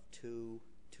of two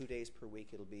days per week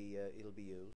it'll be used. There'll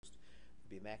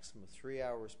be a maximum of 3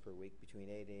 hours per week between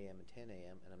 8 a.m. and 10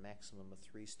 a.m. and a maximum of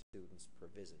 3 students per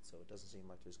visit. So it doesn't seem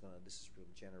like this is going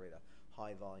to generate a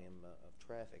high volume of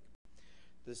traffic.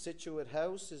 The Scituate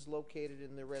House is located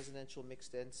in the residential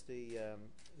mixed density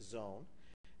zone.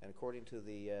 And according to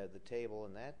the table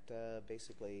in that,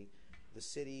 basically the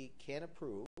city can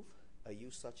approve a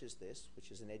use such as this,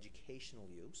 which is an educational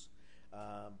use,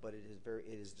 but it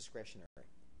is discretionary.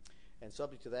 And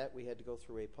subject to that, we had to go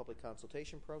through a public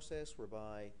consultation process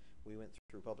whereby we went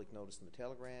through public notice in the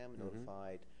Telegram,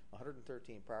 notified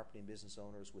 113 property and business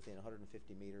owners within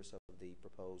 150 meters of the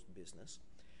proposed business.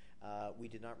 We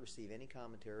did not receive any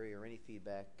commentary or any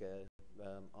feedback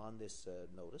on this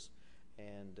notice.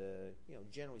 And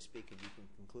generally speaking, you can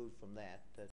conclude from that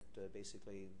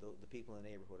basically the people in the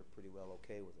neighborhood are pretty well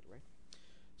okay with it, right?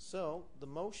 So the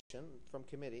motion from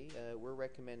committee, we're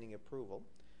recommending approval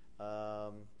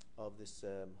of this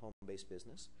home-based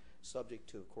business, subject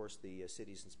to, of course, the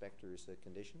city's inspector's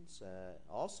conditions.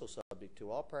 Also subject to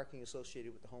all parking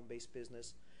associated with the home-based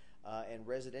business and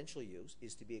residential use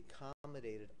is to be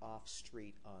accommodated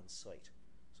off-street on site.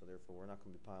 So therefore, we're not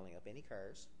going to be piling up any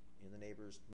cars near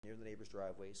the neighbors'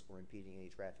 driveways or impeding any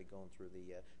traffic going through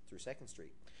 2nd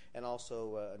Street. And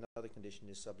also another condition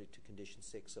is subject to condition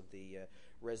 6 of the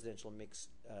residential mixed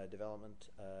development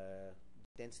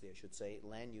density, I should say,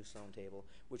 land use zone table,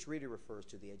 which really refers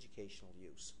to the educational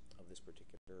use of this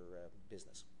particular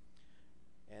business.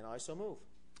 And I so move.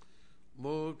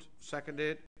 Moved,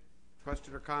 seconded.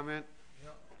 Question or comment?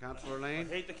 Yep. Councillor Lane?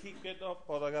 I hate to keep getting up,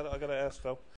 but I got to ask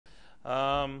though.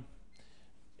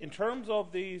 In terms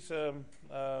of these,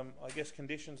 I guess,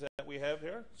 conditions that we have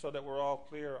here, so that we're all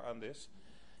clear on this,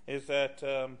 is that,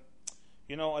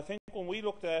 I think when we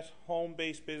looked at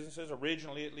home-based businesses,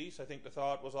 originally at least, I think the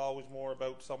thought was always more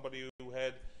about somebody who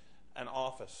had an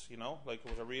office, like it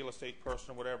was a real estate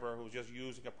person or whatever who was just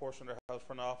using a portion of their house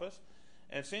for an office.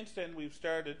 And since then we've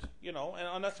started, and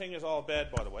I'm not saying it's all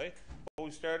bad, by the way, but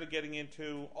we started getting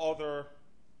into other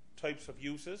types of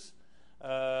uses,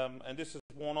 and this is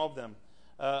one of them.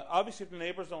 Obviously, if the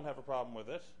neighbours don't have a problem with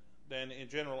it, then in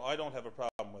general I don't have a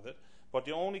problem with it. But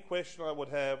the only question I would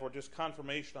have, or just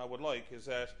confirmation I would like, is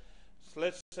that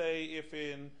let's say if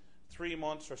in 3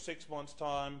 months or 6 months'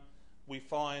 time we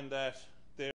find that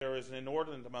there is an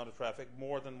inordinate amount of traffic,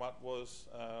 more than what was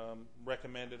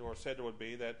recommended or said there would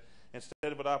be, that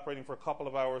instead of it operating for a couple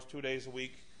of hours, 2 days a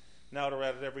week, now they're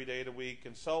at it every day of the week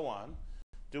and so on,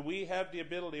 do we have the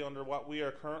ability under what we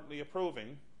are currently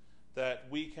approving that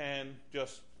we can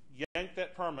just yank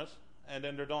that permit and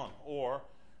then they're done? Or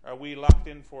are we locked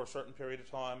in for a certain period of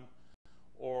time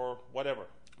or whatever?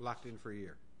 Locked in for a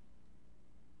year.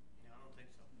 No, I don't think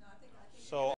so. No, I think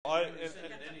So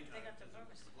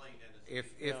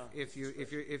if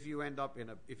you end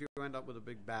up with a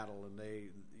big battle and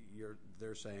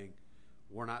they're saying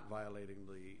we're not violating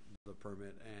the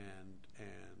permit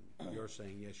and you're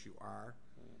saying yes you are,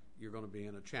 you're going to be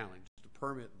in a challenge. The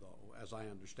permit, though, as I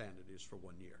understand it, is for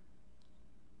 1 year.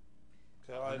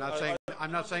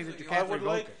 I'm not saying that you can't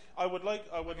revoke it. I would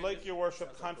like Your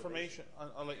Worship confirmation.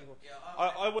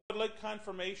 I would like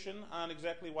confirmation on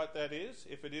exactly what that is,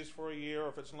 if it is for a year or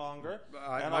if it's longer.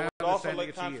 And I would also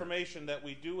like confirmation that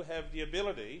we do have the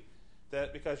ability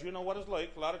that, because you know what it's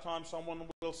like, a lot of times someone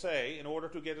will say, in order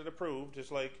to get it approved,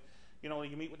 it's like, you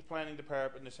meet with the planning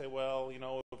department and they say, well,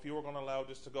 if you were going to allow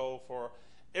this to go for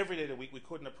every day of the week, we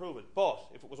couldn't approve it. But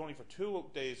if it was only for 2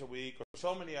 days a week or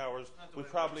so many hours, we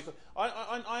probably could.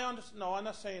 I understand. No, I'm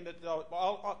not saying that.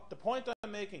 The point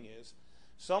I'm making is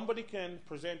somebody can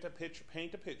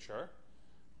paint a picture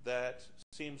that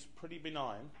seems pretty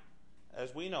benign.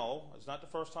 As we know, it's not the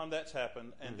first time that's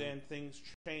happened, and then things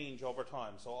change over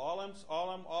time. So all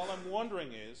I'm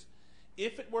wondering is,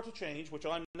 if it were to change, which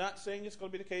I'm not saying it's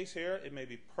going to be the case here, it may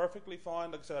be perfectly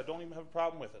fine. Like I said, I don't even have a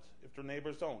problem with it if their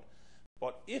neighbours don't.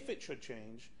 But if it should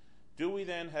change, do we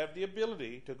then have the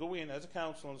ability to go in as a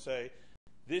council and say,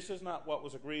 this is not what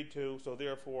was agreed to, so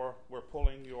therefore we're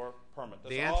pulling your permit?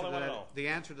 That's all I want to know. The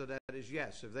answer to that is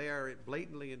yes. If they are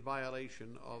blatantly in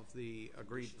violation of the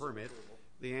agreed permit,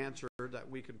 the answer that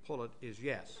we can pull it is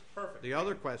yes. Perfect. The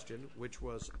other question, which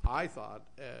was, I thought,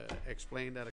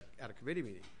 explained at a committee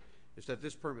meeting, is that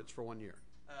this permit's for 1 year.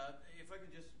 If I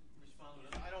could just respond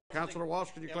to that. Councillor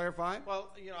Walsh, can you clarify? Well,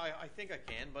 I think I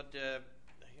can, but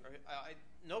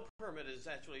no permit is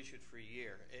actually issued for a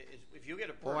year. If you get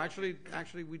a permit,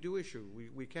 actually, we do issue.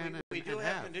 We can. We do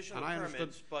have conditional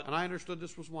permits, but I understood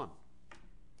this was one.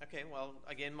 Okay, well,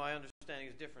 again, my understanding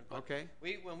is different. But okay.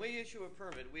 When we issue a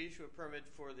permit, we issue a permit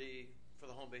for the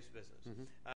home-based business.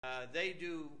 Mm-hmm. They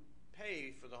do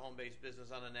pay for the home-based business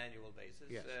on an annual basis.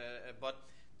 Yes. But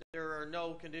there are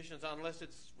no conditions unless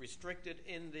it's restricted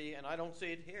in the, and I don't see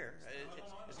it here.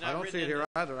 It's not I don't see it here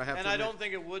either. I don't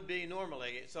think it would be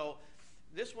normally. So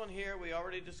this one here we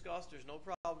already discussed. There's no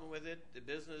problem with it. The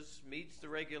business meets the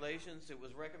regulations. It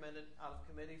was recommended out of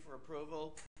committee for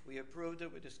approval. We approved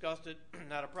it. We discussed it.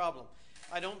 Not a problem.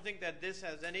 I don't think that this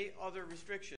has any other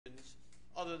restrictions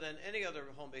other than any other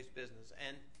home-based business.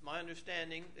 And my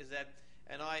understanding is that,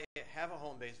 and I have a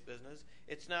home-based business,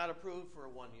 it's not approved for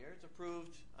 1 year. It's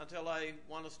approved until I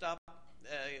want to stop,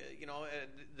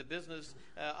 the business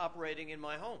operating in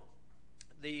my home.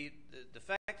 The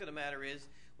fact of the matter is,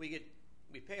 we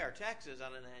pay our taxes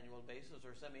on an annual basis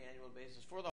or semi-annual basis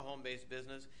for the home-based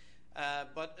business,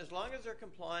 but as long as they're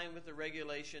complying with the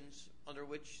regulations under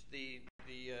which the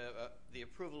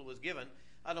approval was given,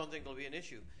 I don't think there'll be an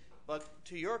issue. But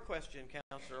to your question,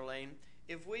 Councillor Lane,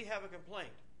 if we have a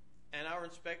complaint, and our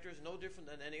inspector is no different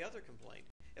than any other complaint,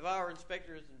 if our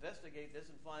inspectors investigate this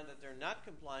and find that they're not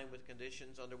complying with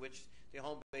conditions under which the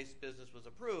home-based business was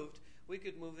approved, we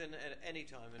could move in at any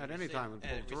time and rescind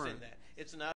that.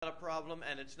 It's not a problem,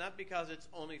 and it's not because it's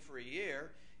only for a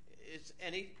year. It's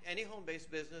any home-based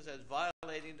business that's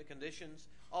violating the conditions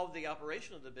of the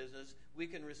operation of the business, we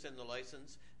can rescind the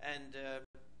license, and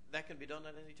that can be done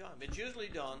at any time. It's usually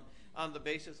done on the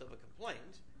basis of a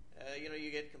complaint. You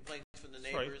get complaints from the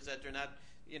neighbors that they're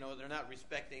not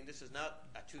respecting. This is not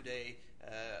a 2-day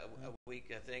a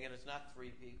week thing, and it's not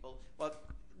 3 people. But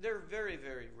they're very,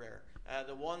 very rare.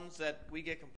 The ones that we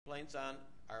get complaints on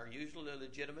are usually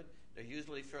legitimate. They're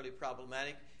usually fairly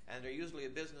problematic, and they're usually a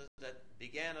business that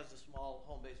began as a small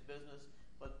home-based business,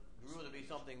 but grew to be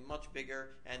something much bigger,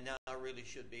 and now really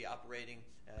should be operating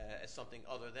as something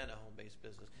other than a home-based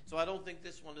business. So I don't think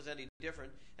this one is any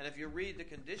different. And if you read the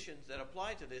conditions that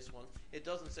apply to this one, it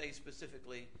doesn't say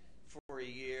specifically for a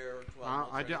year or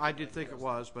 12 months. I did think it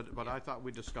was, but I thought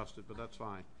we discussed it, but that's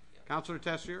fine. Yeah. Councillor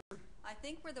Tessier? I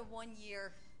think where the 1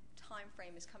 year time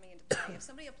frame is coming into play, if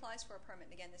somebody applies for a permit,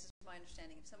 and again, this is my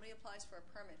understanding, if somebody applies for a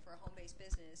permit for a home-based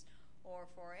business or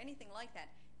for anything like that,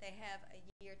 they have a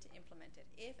year to implement it.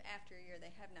 If after a year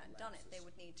they have not done it, they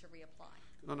would need to reapply.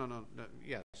 No.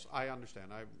 Yes, I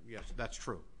understand. Yes, that's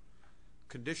true.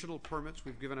 Conditional permits,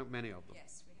 we've given out many of them.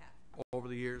 Yes, we have. Over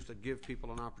the years that give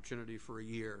people an opportunity for a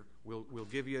year. We'll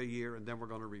give you a year and then we're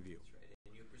going to review. That's right.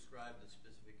 And you prescribe the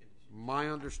specific conditions. My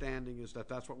understanding is that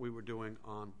that's what we were doing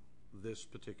on this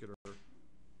particular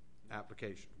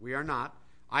application. We are not.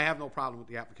 I have no problem with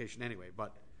the application anyway,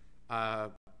 but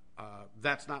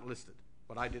that's not listed.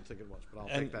 But I did think it was, but I'll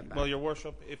take that back. Well, Your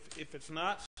Worship, if it's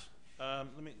not,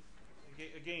 let me,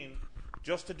 again,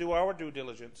 just to do our due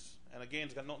diligence, and again,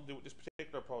 it's got nothing to do with this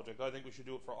particular project. I think we should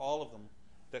do it for all of them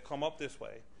that come up this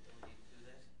way.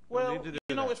 Well,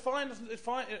 you know, it's fine. It's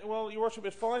fine. Well, Your Worship,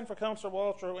 it's fine for Councillor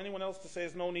Walsh or anyone else to say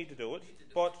there's no need to do it.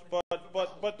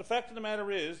 But the fact of the matter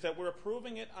is that we're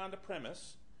approving it on the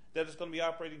premise that it's going to be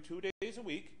operating 2 days a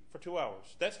week for 2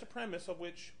 hours. That's the premise of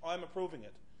which I'm approving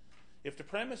it. If the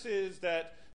premise is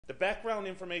that the background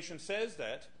information says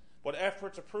that, but after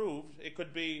it's approved, it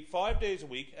could be 5 days a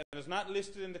week and it's not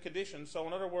listed in the conditions. So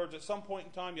in other words, at some point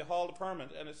in time, you haul the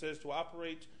permit and it says to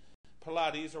operate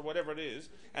Pilates or whatever it is,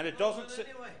 and it doesn't say,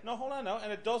 no, hold on now,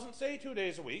 and it doesn't say 2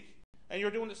 days a week, and you're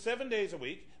doing it 7 days a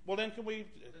week. Well, then can we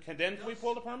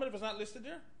pull the permit if it's not listed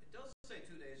there? It does say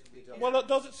 2 days a week. Well,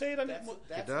 does it say it on It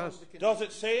does. Does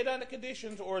it say it on the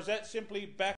conditions, or is that simply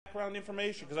background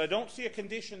information? Because I don't see a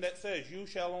condition that says you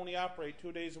shall only operate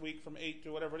 2 days a week from 8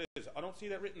 to whatever it is. I don't see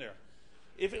that written there.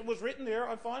 If it was written there,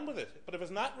 I'm fine with it. But if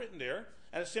it's not written there,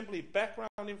 and it's simply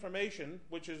background information,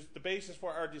 which is the basis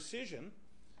for our decision,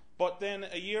 but then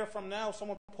a year from now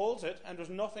someone pulls it and there's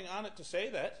nothing on it to say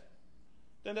that,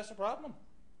 then that's a problem.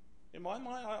 In my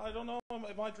mind, I don't know.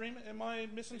 Am I dreaming? Am I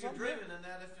missing You're something? dreaming, and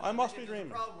that if I must be if there's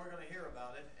dreaming. a problem, we're going to hear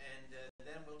about it, and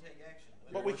then we'll take action.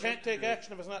 But we can't take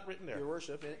action if it's not written there. Your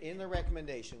Worship, in the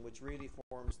recommendation, which really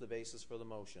forms the basis for the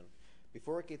motion,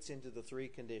 before it gets into the three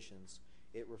conditions,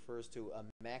 it refers to a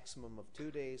maximum of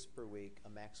 2 days per week, a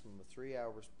maximum of 3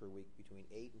 hours per week between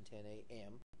 8 and 10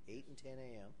 a.m., 8 and 10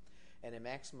 a.m., and a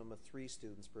maximum of 3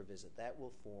 students per visit. That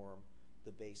will form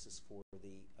the basis for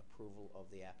the approval of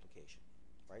the application,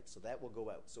 right? So that will go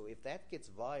out. So if that gets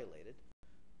violated,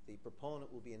 the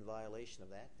proponent will be in violation of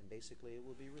that, and basically it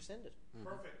will be rescinded.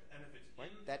 Perfect. And if it's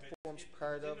Right? in, That if it- forms if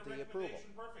part it's of in the approval.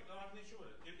 recommendation, perfect. I don't have an issue with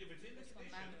it. If it's in the That's what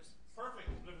condition, matters. perfect.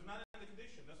 But if it's not in the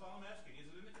condition, that's all I'm asking. Is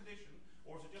it in the condition,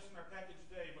 or is it just in our package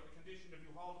today? But the condition, if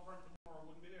you haul the permit tomorrow,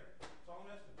 wouldn't be there. That's all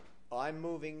I'm asking. I'm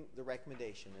moving the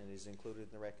recommendation, and it is included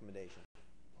in the recommendation.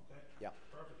 Okay. Yeah.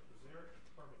 Perfect. Is there?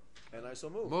 Perfect. And I so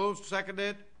move. Moved,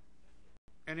 seconded.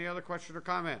 Any other question or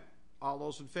comment? All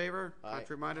those in favor? Aye.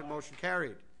 Contrary-minded, motion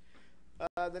carried.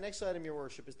 The next item, Your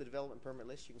Worship, is the development permit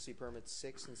list. You can see permits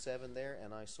 6 and 7 there,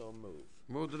 and I so move.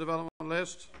 Move the development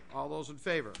list. All those in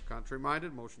favor?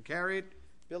 Contrary-minded, motion carried.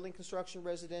 Building construction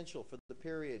residential for the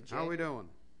period. How are we doing?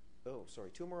 Oh, sorry,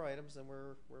 2 more items, and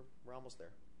we're almost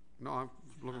there. No, I'm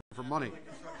looking for money.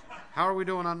 How are we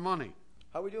doing on money?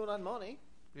 How are we doing on money?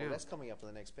 Yeah. Oh, that's coming up on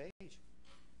the next page.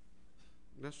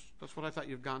 That's what I thought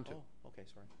you'd gone to. Oh, okay,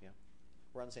 sorry. Yeah,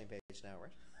 we're on the same page now,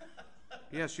 right?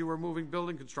 Yes, you were moving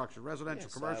building construction, residential,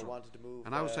 Yes, commercial. I wanted to move.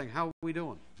 And I was saying, how are we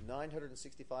doing?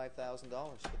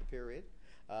 $965,000 for the period,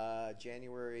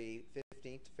 January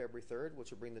 15th to February 3rd, which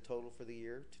will bring the total for the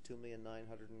year to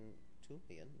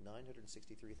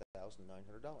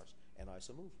 $2,963,900, and I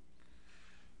so move.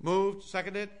 Moved,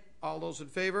 seconded. All those in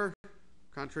favor?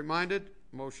 Contrary-minded,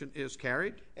 motion is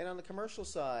carried. And on the commercial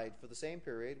side, for the same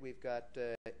period, we've got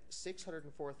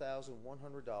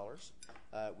 $604,100,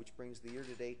 which brings the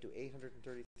year-to-date to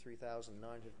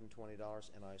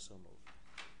 $833,920, and I so move.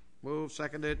 Moved,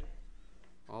 seconded.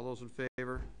 All those in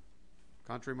favor?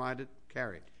 Contrary-minded,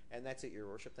 carried. And that's it, Your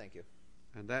Worship. Thank you.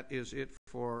 And that is it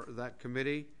for that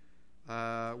committee.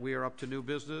 We are up to new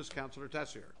business. Councillor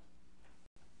Tessier.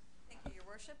 Thank you, Your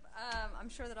Worship. I'm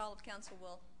sure that all of Council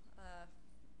will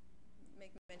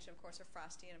make mention, of course, of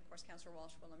Frosty, and of course Councillor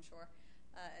Walsh will, I'm sure,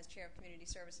 as Chair of Community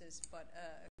Services. But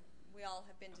we all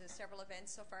have been to several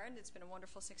events so far, and it's been a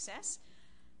wonderful success.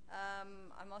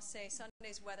 I must say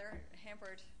Sunday's weather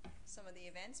hampered some of the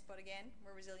events, but again,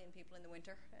 we're resilient people in the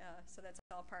winter, so that's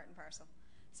all part and parcel.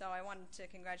 So I wanted to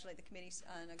congratulate the committee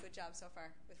on a good job so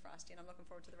far with Frosty, and I'm looking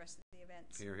forward to the rest of the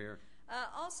events. Here, here.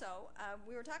 Also,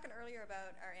 we were talking earlier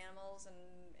about our animals and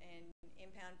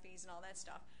impound fees and all that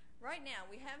stuff. Right now,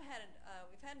 we've had an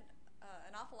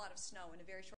awful lot of snow in a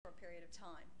very short period of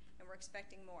time, and we're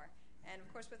expecting more. And of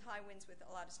course, with high winds, with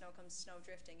a lot of snow comes snow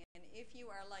drifting. And if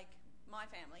you are like my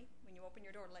family, when you open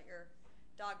your door to let your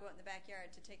dog go out in the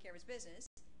backyard to take care of his business,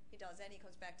 he does that, and he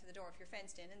comes back to the door if you're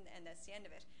fenced in, and that's the end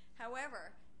of it.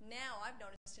 However, now I've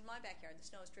noticed in my backyard the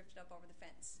snow has drifted up over the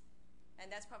fence. And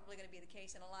that's probably going to be the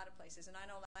case in a lot of places. And I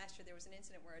know last year there was an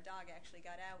incident where a dog actually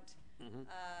got out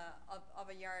of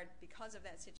a yard because of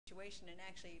that situation and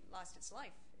actually lost its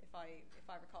life, if I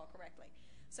recall correctly.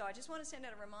 So I just want to send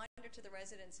out a reminder to the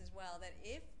residents as well that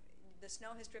if the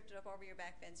snow has drifted up over your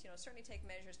back fence, certainly take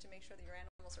measures to make sure that your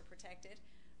animals are protected,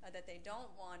 that they don't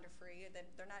wander free, that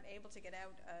they're not able to get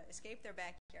out, escape their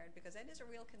backyard, because that is a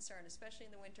real concern, especially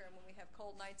in the winter and when we have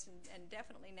cold nights and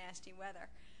definitely nasty weather.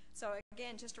 So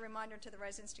again, just a reminder to the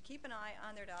residents to keep an eye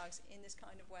on their dogs in this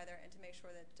kind of weather and to make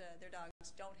sure that their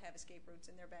dogs don't have escape routes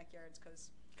in their backyards.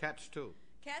 Because Cats too.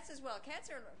 Cats as well. Cats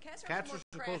are a Cats little are more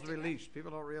supposed to crafty, be right? leashed.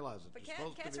 People don't realize it. But They're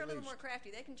supposed cats to are a be little more leashed.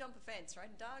 crafty. They can jump a fence, right?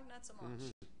 Dog, not so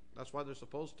much. That's why they're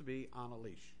supposed to be on a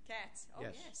leash. Cats. Oh,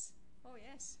 Yes. yes. Oh,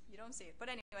 yes. You don't see it. But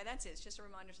anyway, that's it. It's just a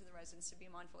reminder to the residents to be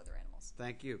mindful of their animals.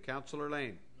 Thank you. Councillor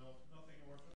Lane. No, nothing,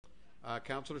 Your Worship.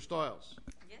 Councillor Stoyles.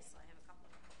 Yes, I have a couple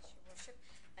of comments, Your Worship.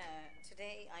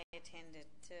 Today I attended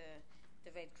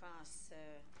the Red Cross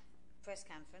press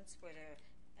conference where they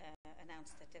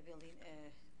announced that they're building,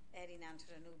 adding on to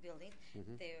the new building.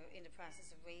 They're in the process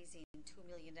of raising $2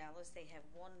 million. They have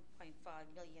 $1.5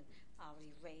 million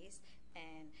already raised,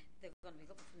 and they're going to be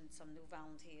looking for some new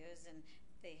volunteers, and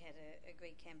they had a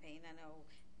great campaign. I know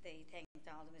they thanked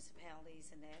all the municipalities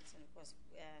and that, and of course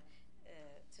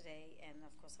today, and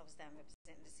of course I was down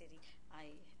representing the city.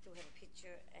 I do have a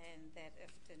picture and that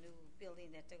of the new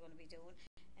building that they're going to be doing,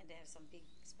 and they have some big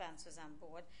sponsors on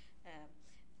board.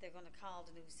 They're going to call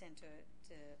the new centre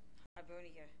the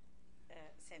Hibernia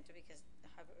Centre, because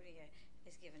Hibernia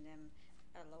is giving them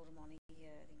a load of money,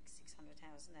 I think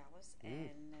 $600,000,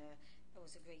 and it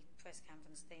was a great press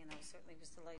conference day, and I certainly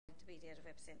was delighted to be there to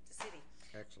represent the city.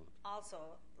 Excellent.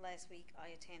 Also, last week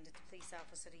I attended the Police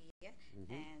Officer of the Year,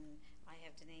 and I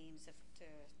have the names of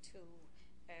the two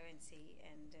RNC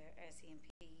and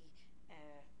RCMP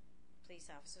police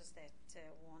officers that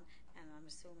won, and I'm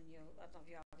assuming I don't know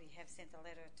if you already have sent a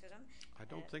letter to them. I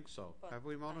don't think so. But Have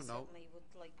we, Mona? I No. certainly would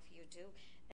like for you to.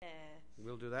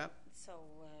 We'll do that. So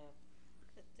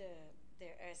the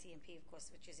RCMP, of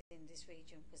course, which is in this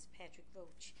region, was Patrick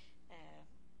Roach,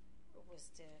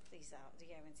 was the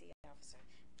RNC officer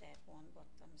that won. But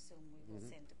I'm assuming we will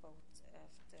send the both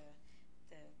of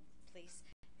the police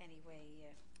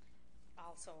anyway.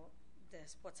 Also, the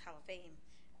Sports Hall of Fame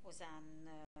was on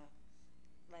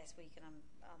last week, and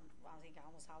I think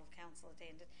almost all of council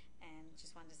attended, and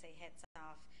just wanted to say hats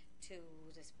off to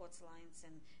the Sports Alliance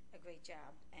and a great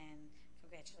job, and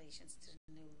congratulations to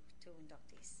the new two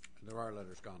inductees. There are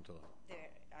letters gone to them.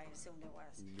 There, I assume there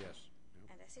was. Yes.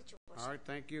 And that's it, Your Worship. All right.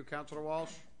 Thank you. Councillor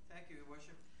Walsh. Thank you, Your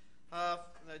Worship.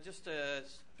 Just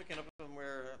picking up on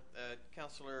where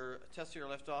Councillor Tessier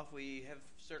left off, we have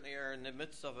certainly are in the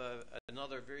midst of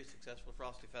another very successful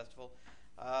Frosty Festival.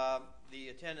 The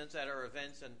attendance at our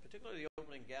events, and particularly the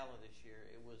opening gala this year,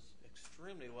 it was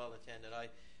extremely well attended.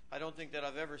 I don't think that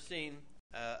I've ever seen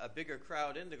a bigger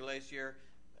crowd in the Glacier,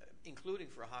 including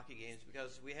for hockey games,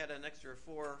 because we had an extra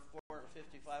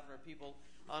 450, 500 people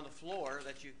on the floor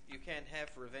that you can't have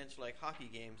for events like hockey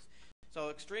games. So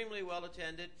extremely well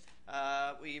attended.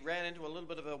 We ran into a little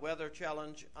bit of a weather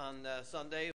challenge on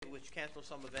Sunday, which canceled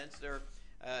some events. They're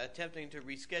attempting to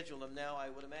reschedule them now. I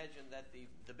would imagine that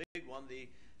the big one, the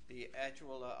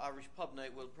actual Irish pub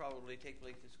night, will probably take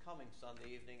place this coming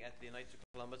Sunday evening at the Knights of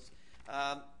Columbus.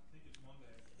 I think it's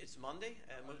Monday. It's Monday?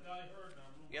 I heard now.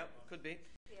 Yep, could be.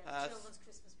 Yeah, the children's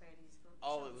Christmas party is going.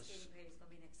 Oh, skating party is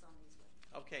going to be next Sunday as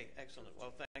well. Okay, excellent.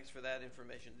 Well, thanks for that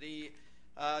information. The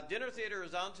dinner theater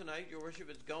is on tonight. Your Worship,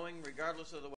 is going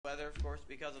regardless of the weather, of course,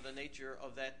 because of the nature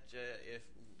of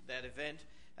that event.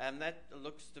 And that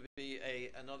looks to be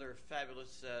another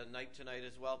fabulous night tonight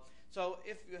as well. So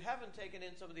if you haven't taken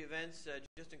in some of the events,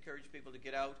 just encourage people to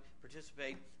get out,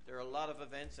 participate. There are a lot of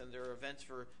events, and there are events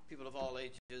for people of all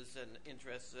ages and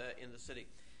interests in the city.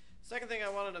 Second thing I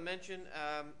wanted to mention,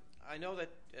 I know that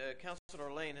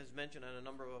Councillor Lane has mentioned on a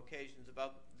number of occasions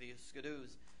about the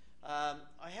skidoos.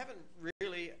 I haven't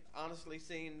really, honestly,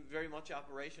 seen very much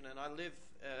operation, and I live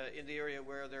in the area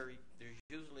where there's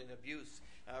usually an abuse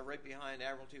right behind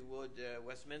Admiralty Wood,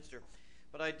 Westminster.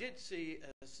 But I did see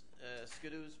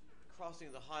skidoos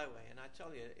crossing the highway, and I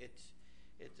tell you,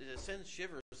 it sends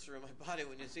shivers through my body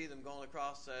when you see them going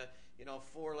across,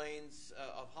 4 lanes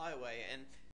of highway. And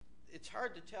it's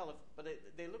hard to tell, but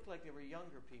they look like they were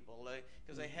younger people,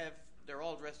 because they're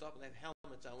all dressed up and they have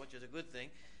helmets on, which is a good thing.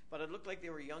 But it looked like they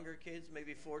were younger kids,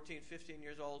 maybe 14, 15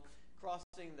 years old,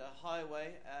 crossing the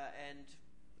highway, and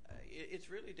it's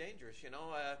really dangerous,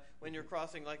 when you're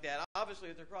crossing like that. Obviously,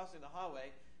 if they're crossing the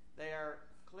highway, they are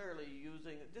clearly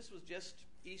using, this was just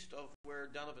east of where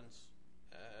Donovan's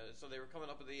So they were coming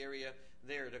up in the area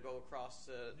there to go across.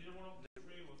 You don't want to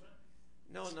tree, was it?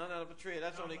 No, not up a tree.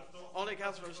 That's only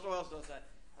Councillor Stoyles does that.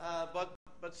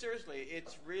 But seriously,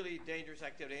 it's really dangerous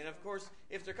activity. And of course,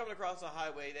 if they're coming across a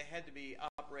highway, they had to be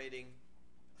operating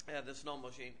the snow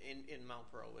machine in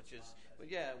Mount Pearl, which is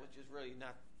really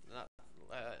not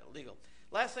legal.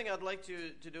 Last thing I'd like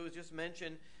to do is just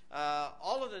mention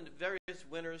all of the various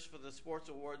winners for the sports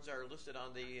awards are listed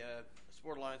on the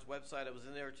Sport Alliance website. I was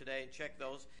in there today and checked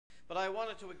those. But I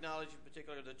wanted to acknowledge in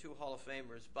particular the two Hall of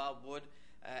Famers, Bob Wood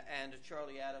and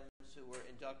Charlie Adams, who were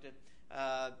inducted.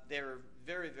 They're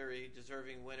very, very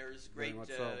deserving winners, great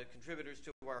contributors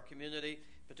to our community,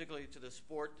 particularly to the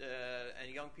sport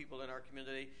and young people in our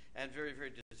community, and very,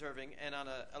 very deserving. And on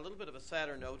a little bit of a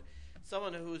sadder note,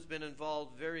 someone who's been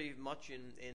involved very much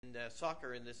in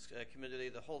soccer in this community,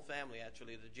 the whole family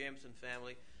actually, the Jameson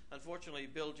family. Unfortunately,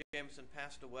 Bill Jameson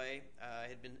passed away.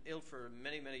 Had been ill for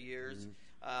many, many years,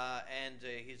 and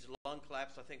his lung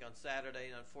collapsed, I think, on Saturday,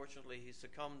 and unfortunately he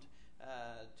succumbed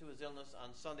to his illness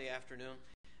on Sunday afternoon.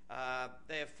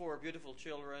 They have 4 beautiful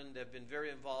children. They've been very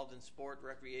involved in sport,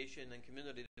 recreation, and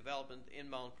community development in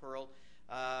Mount Pearl.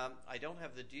 I don't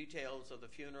have the details of the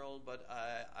funeral, but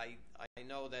I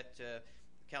know that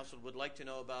council would like to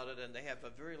know about it, and they have a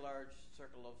very large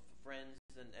circle of friends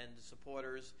and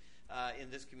supporters in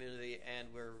this community, and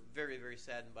we're very, very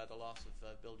saddened by the loss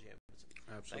of Bill Jameson.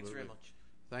 Absolutely. Thanks very much.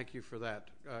 Thank you for that.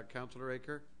 Councillor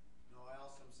Aker? No, I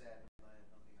also am saddened. I have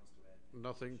nothing else to add.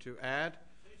 Nothing to add.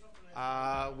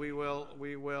 We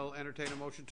will entertain a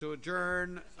motion to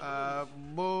adjourn.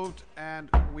 Moved, and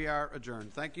we are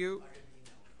adjourned. Thank you.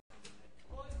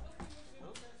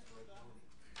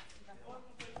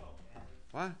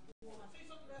 What?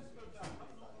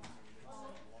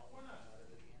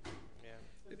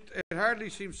 It hardly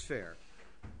seems fair.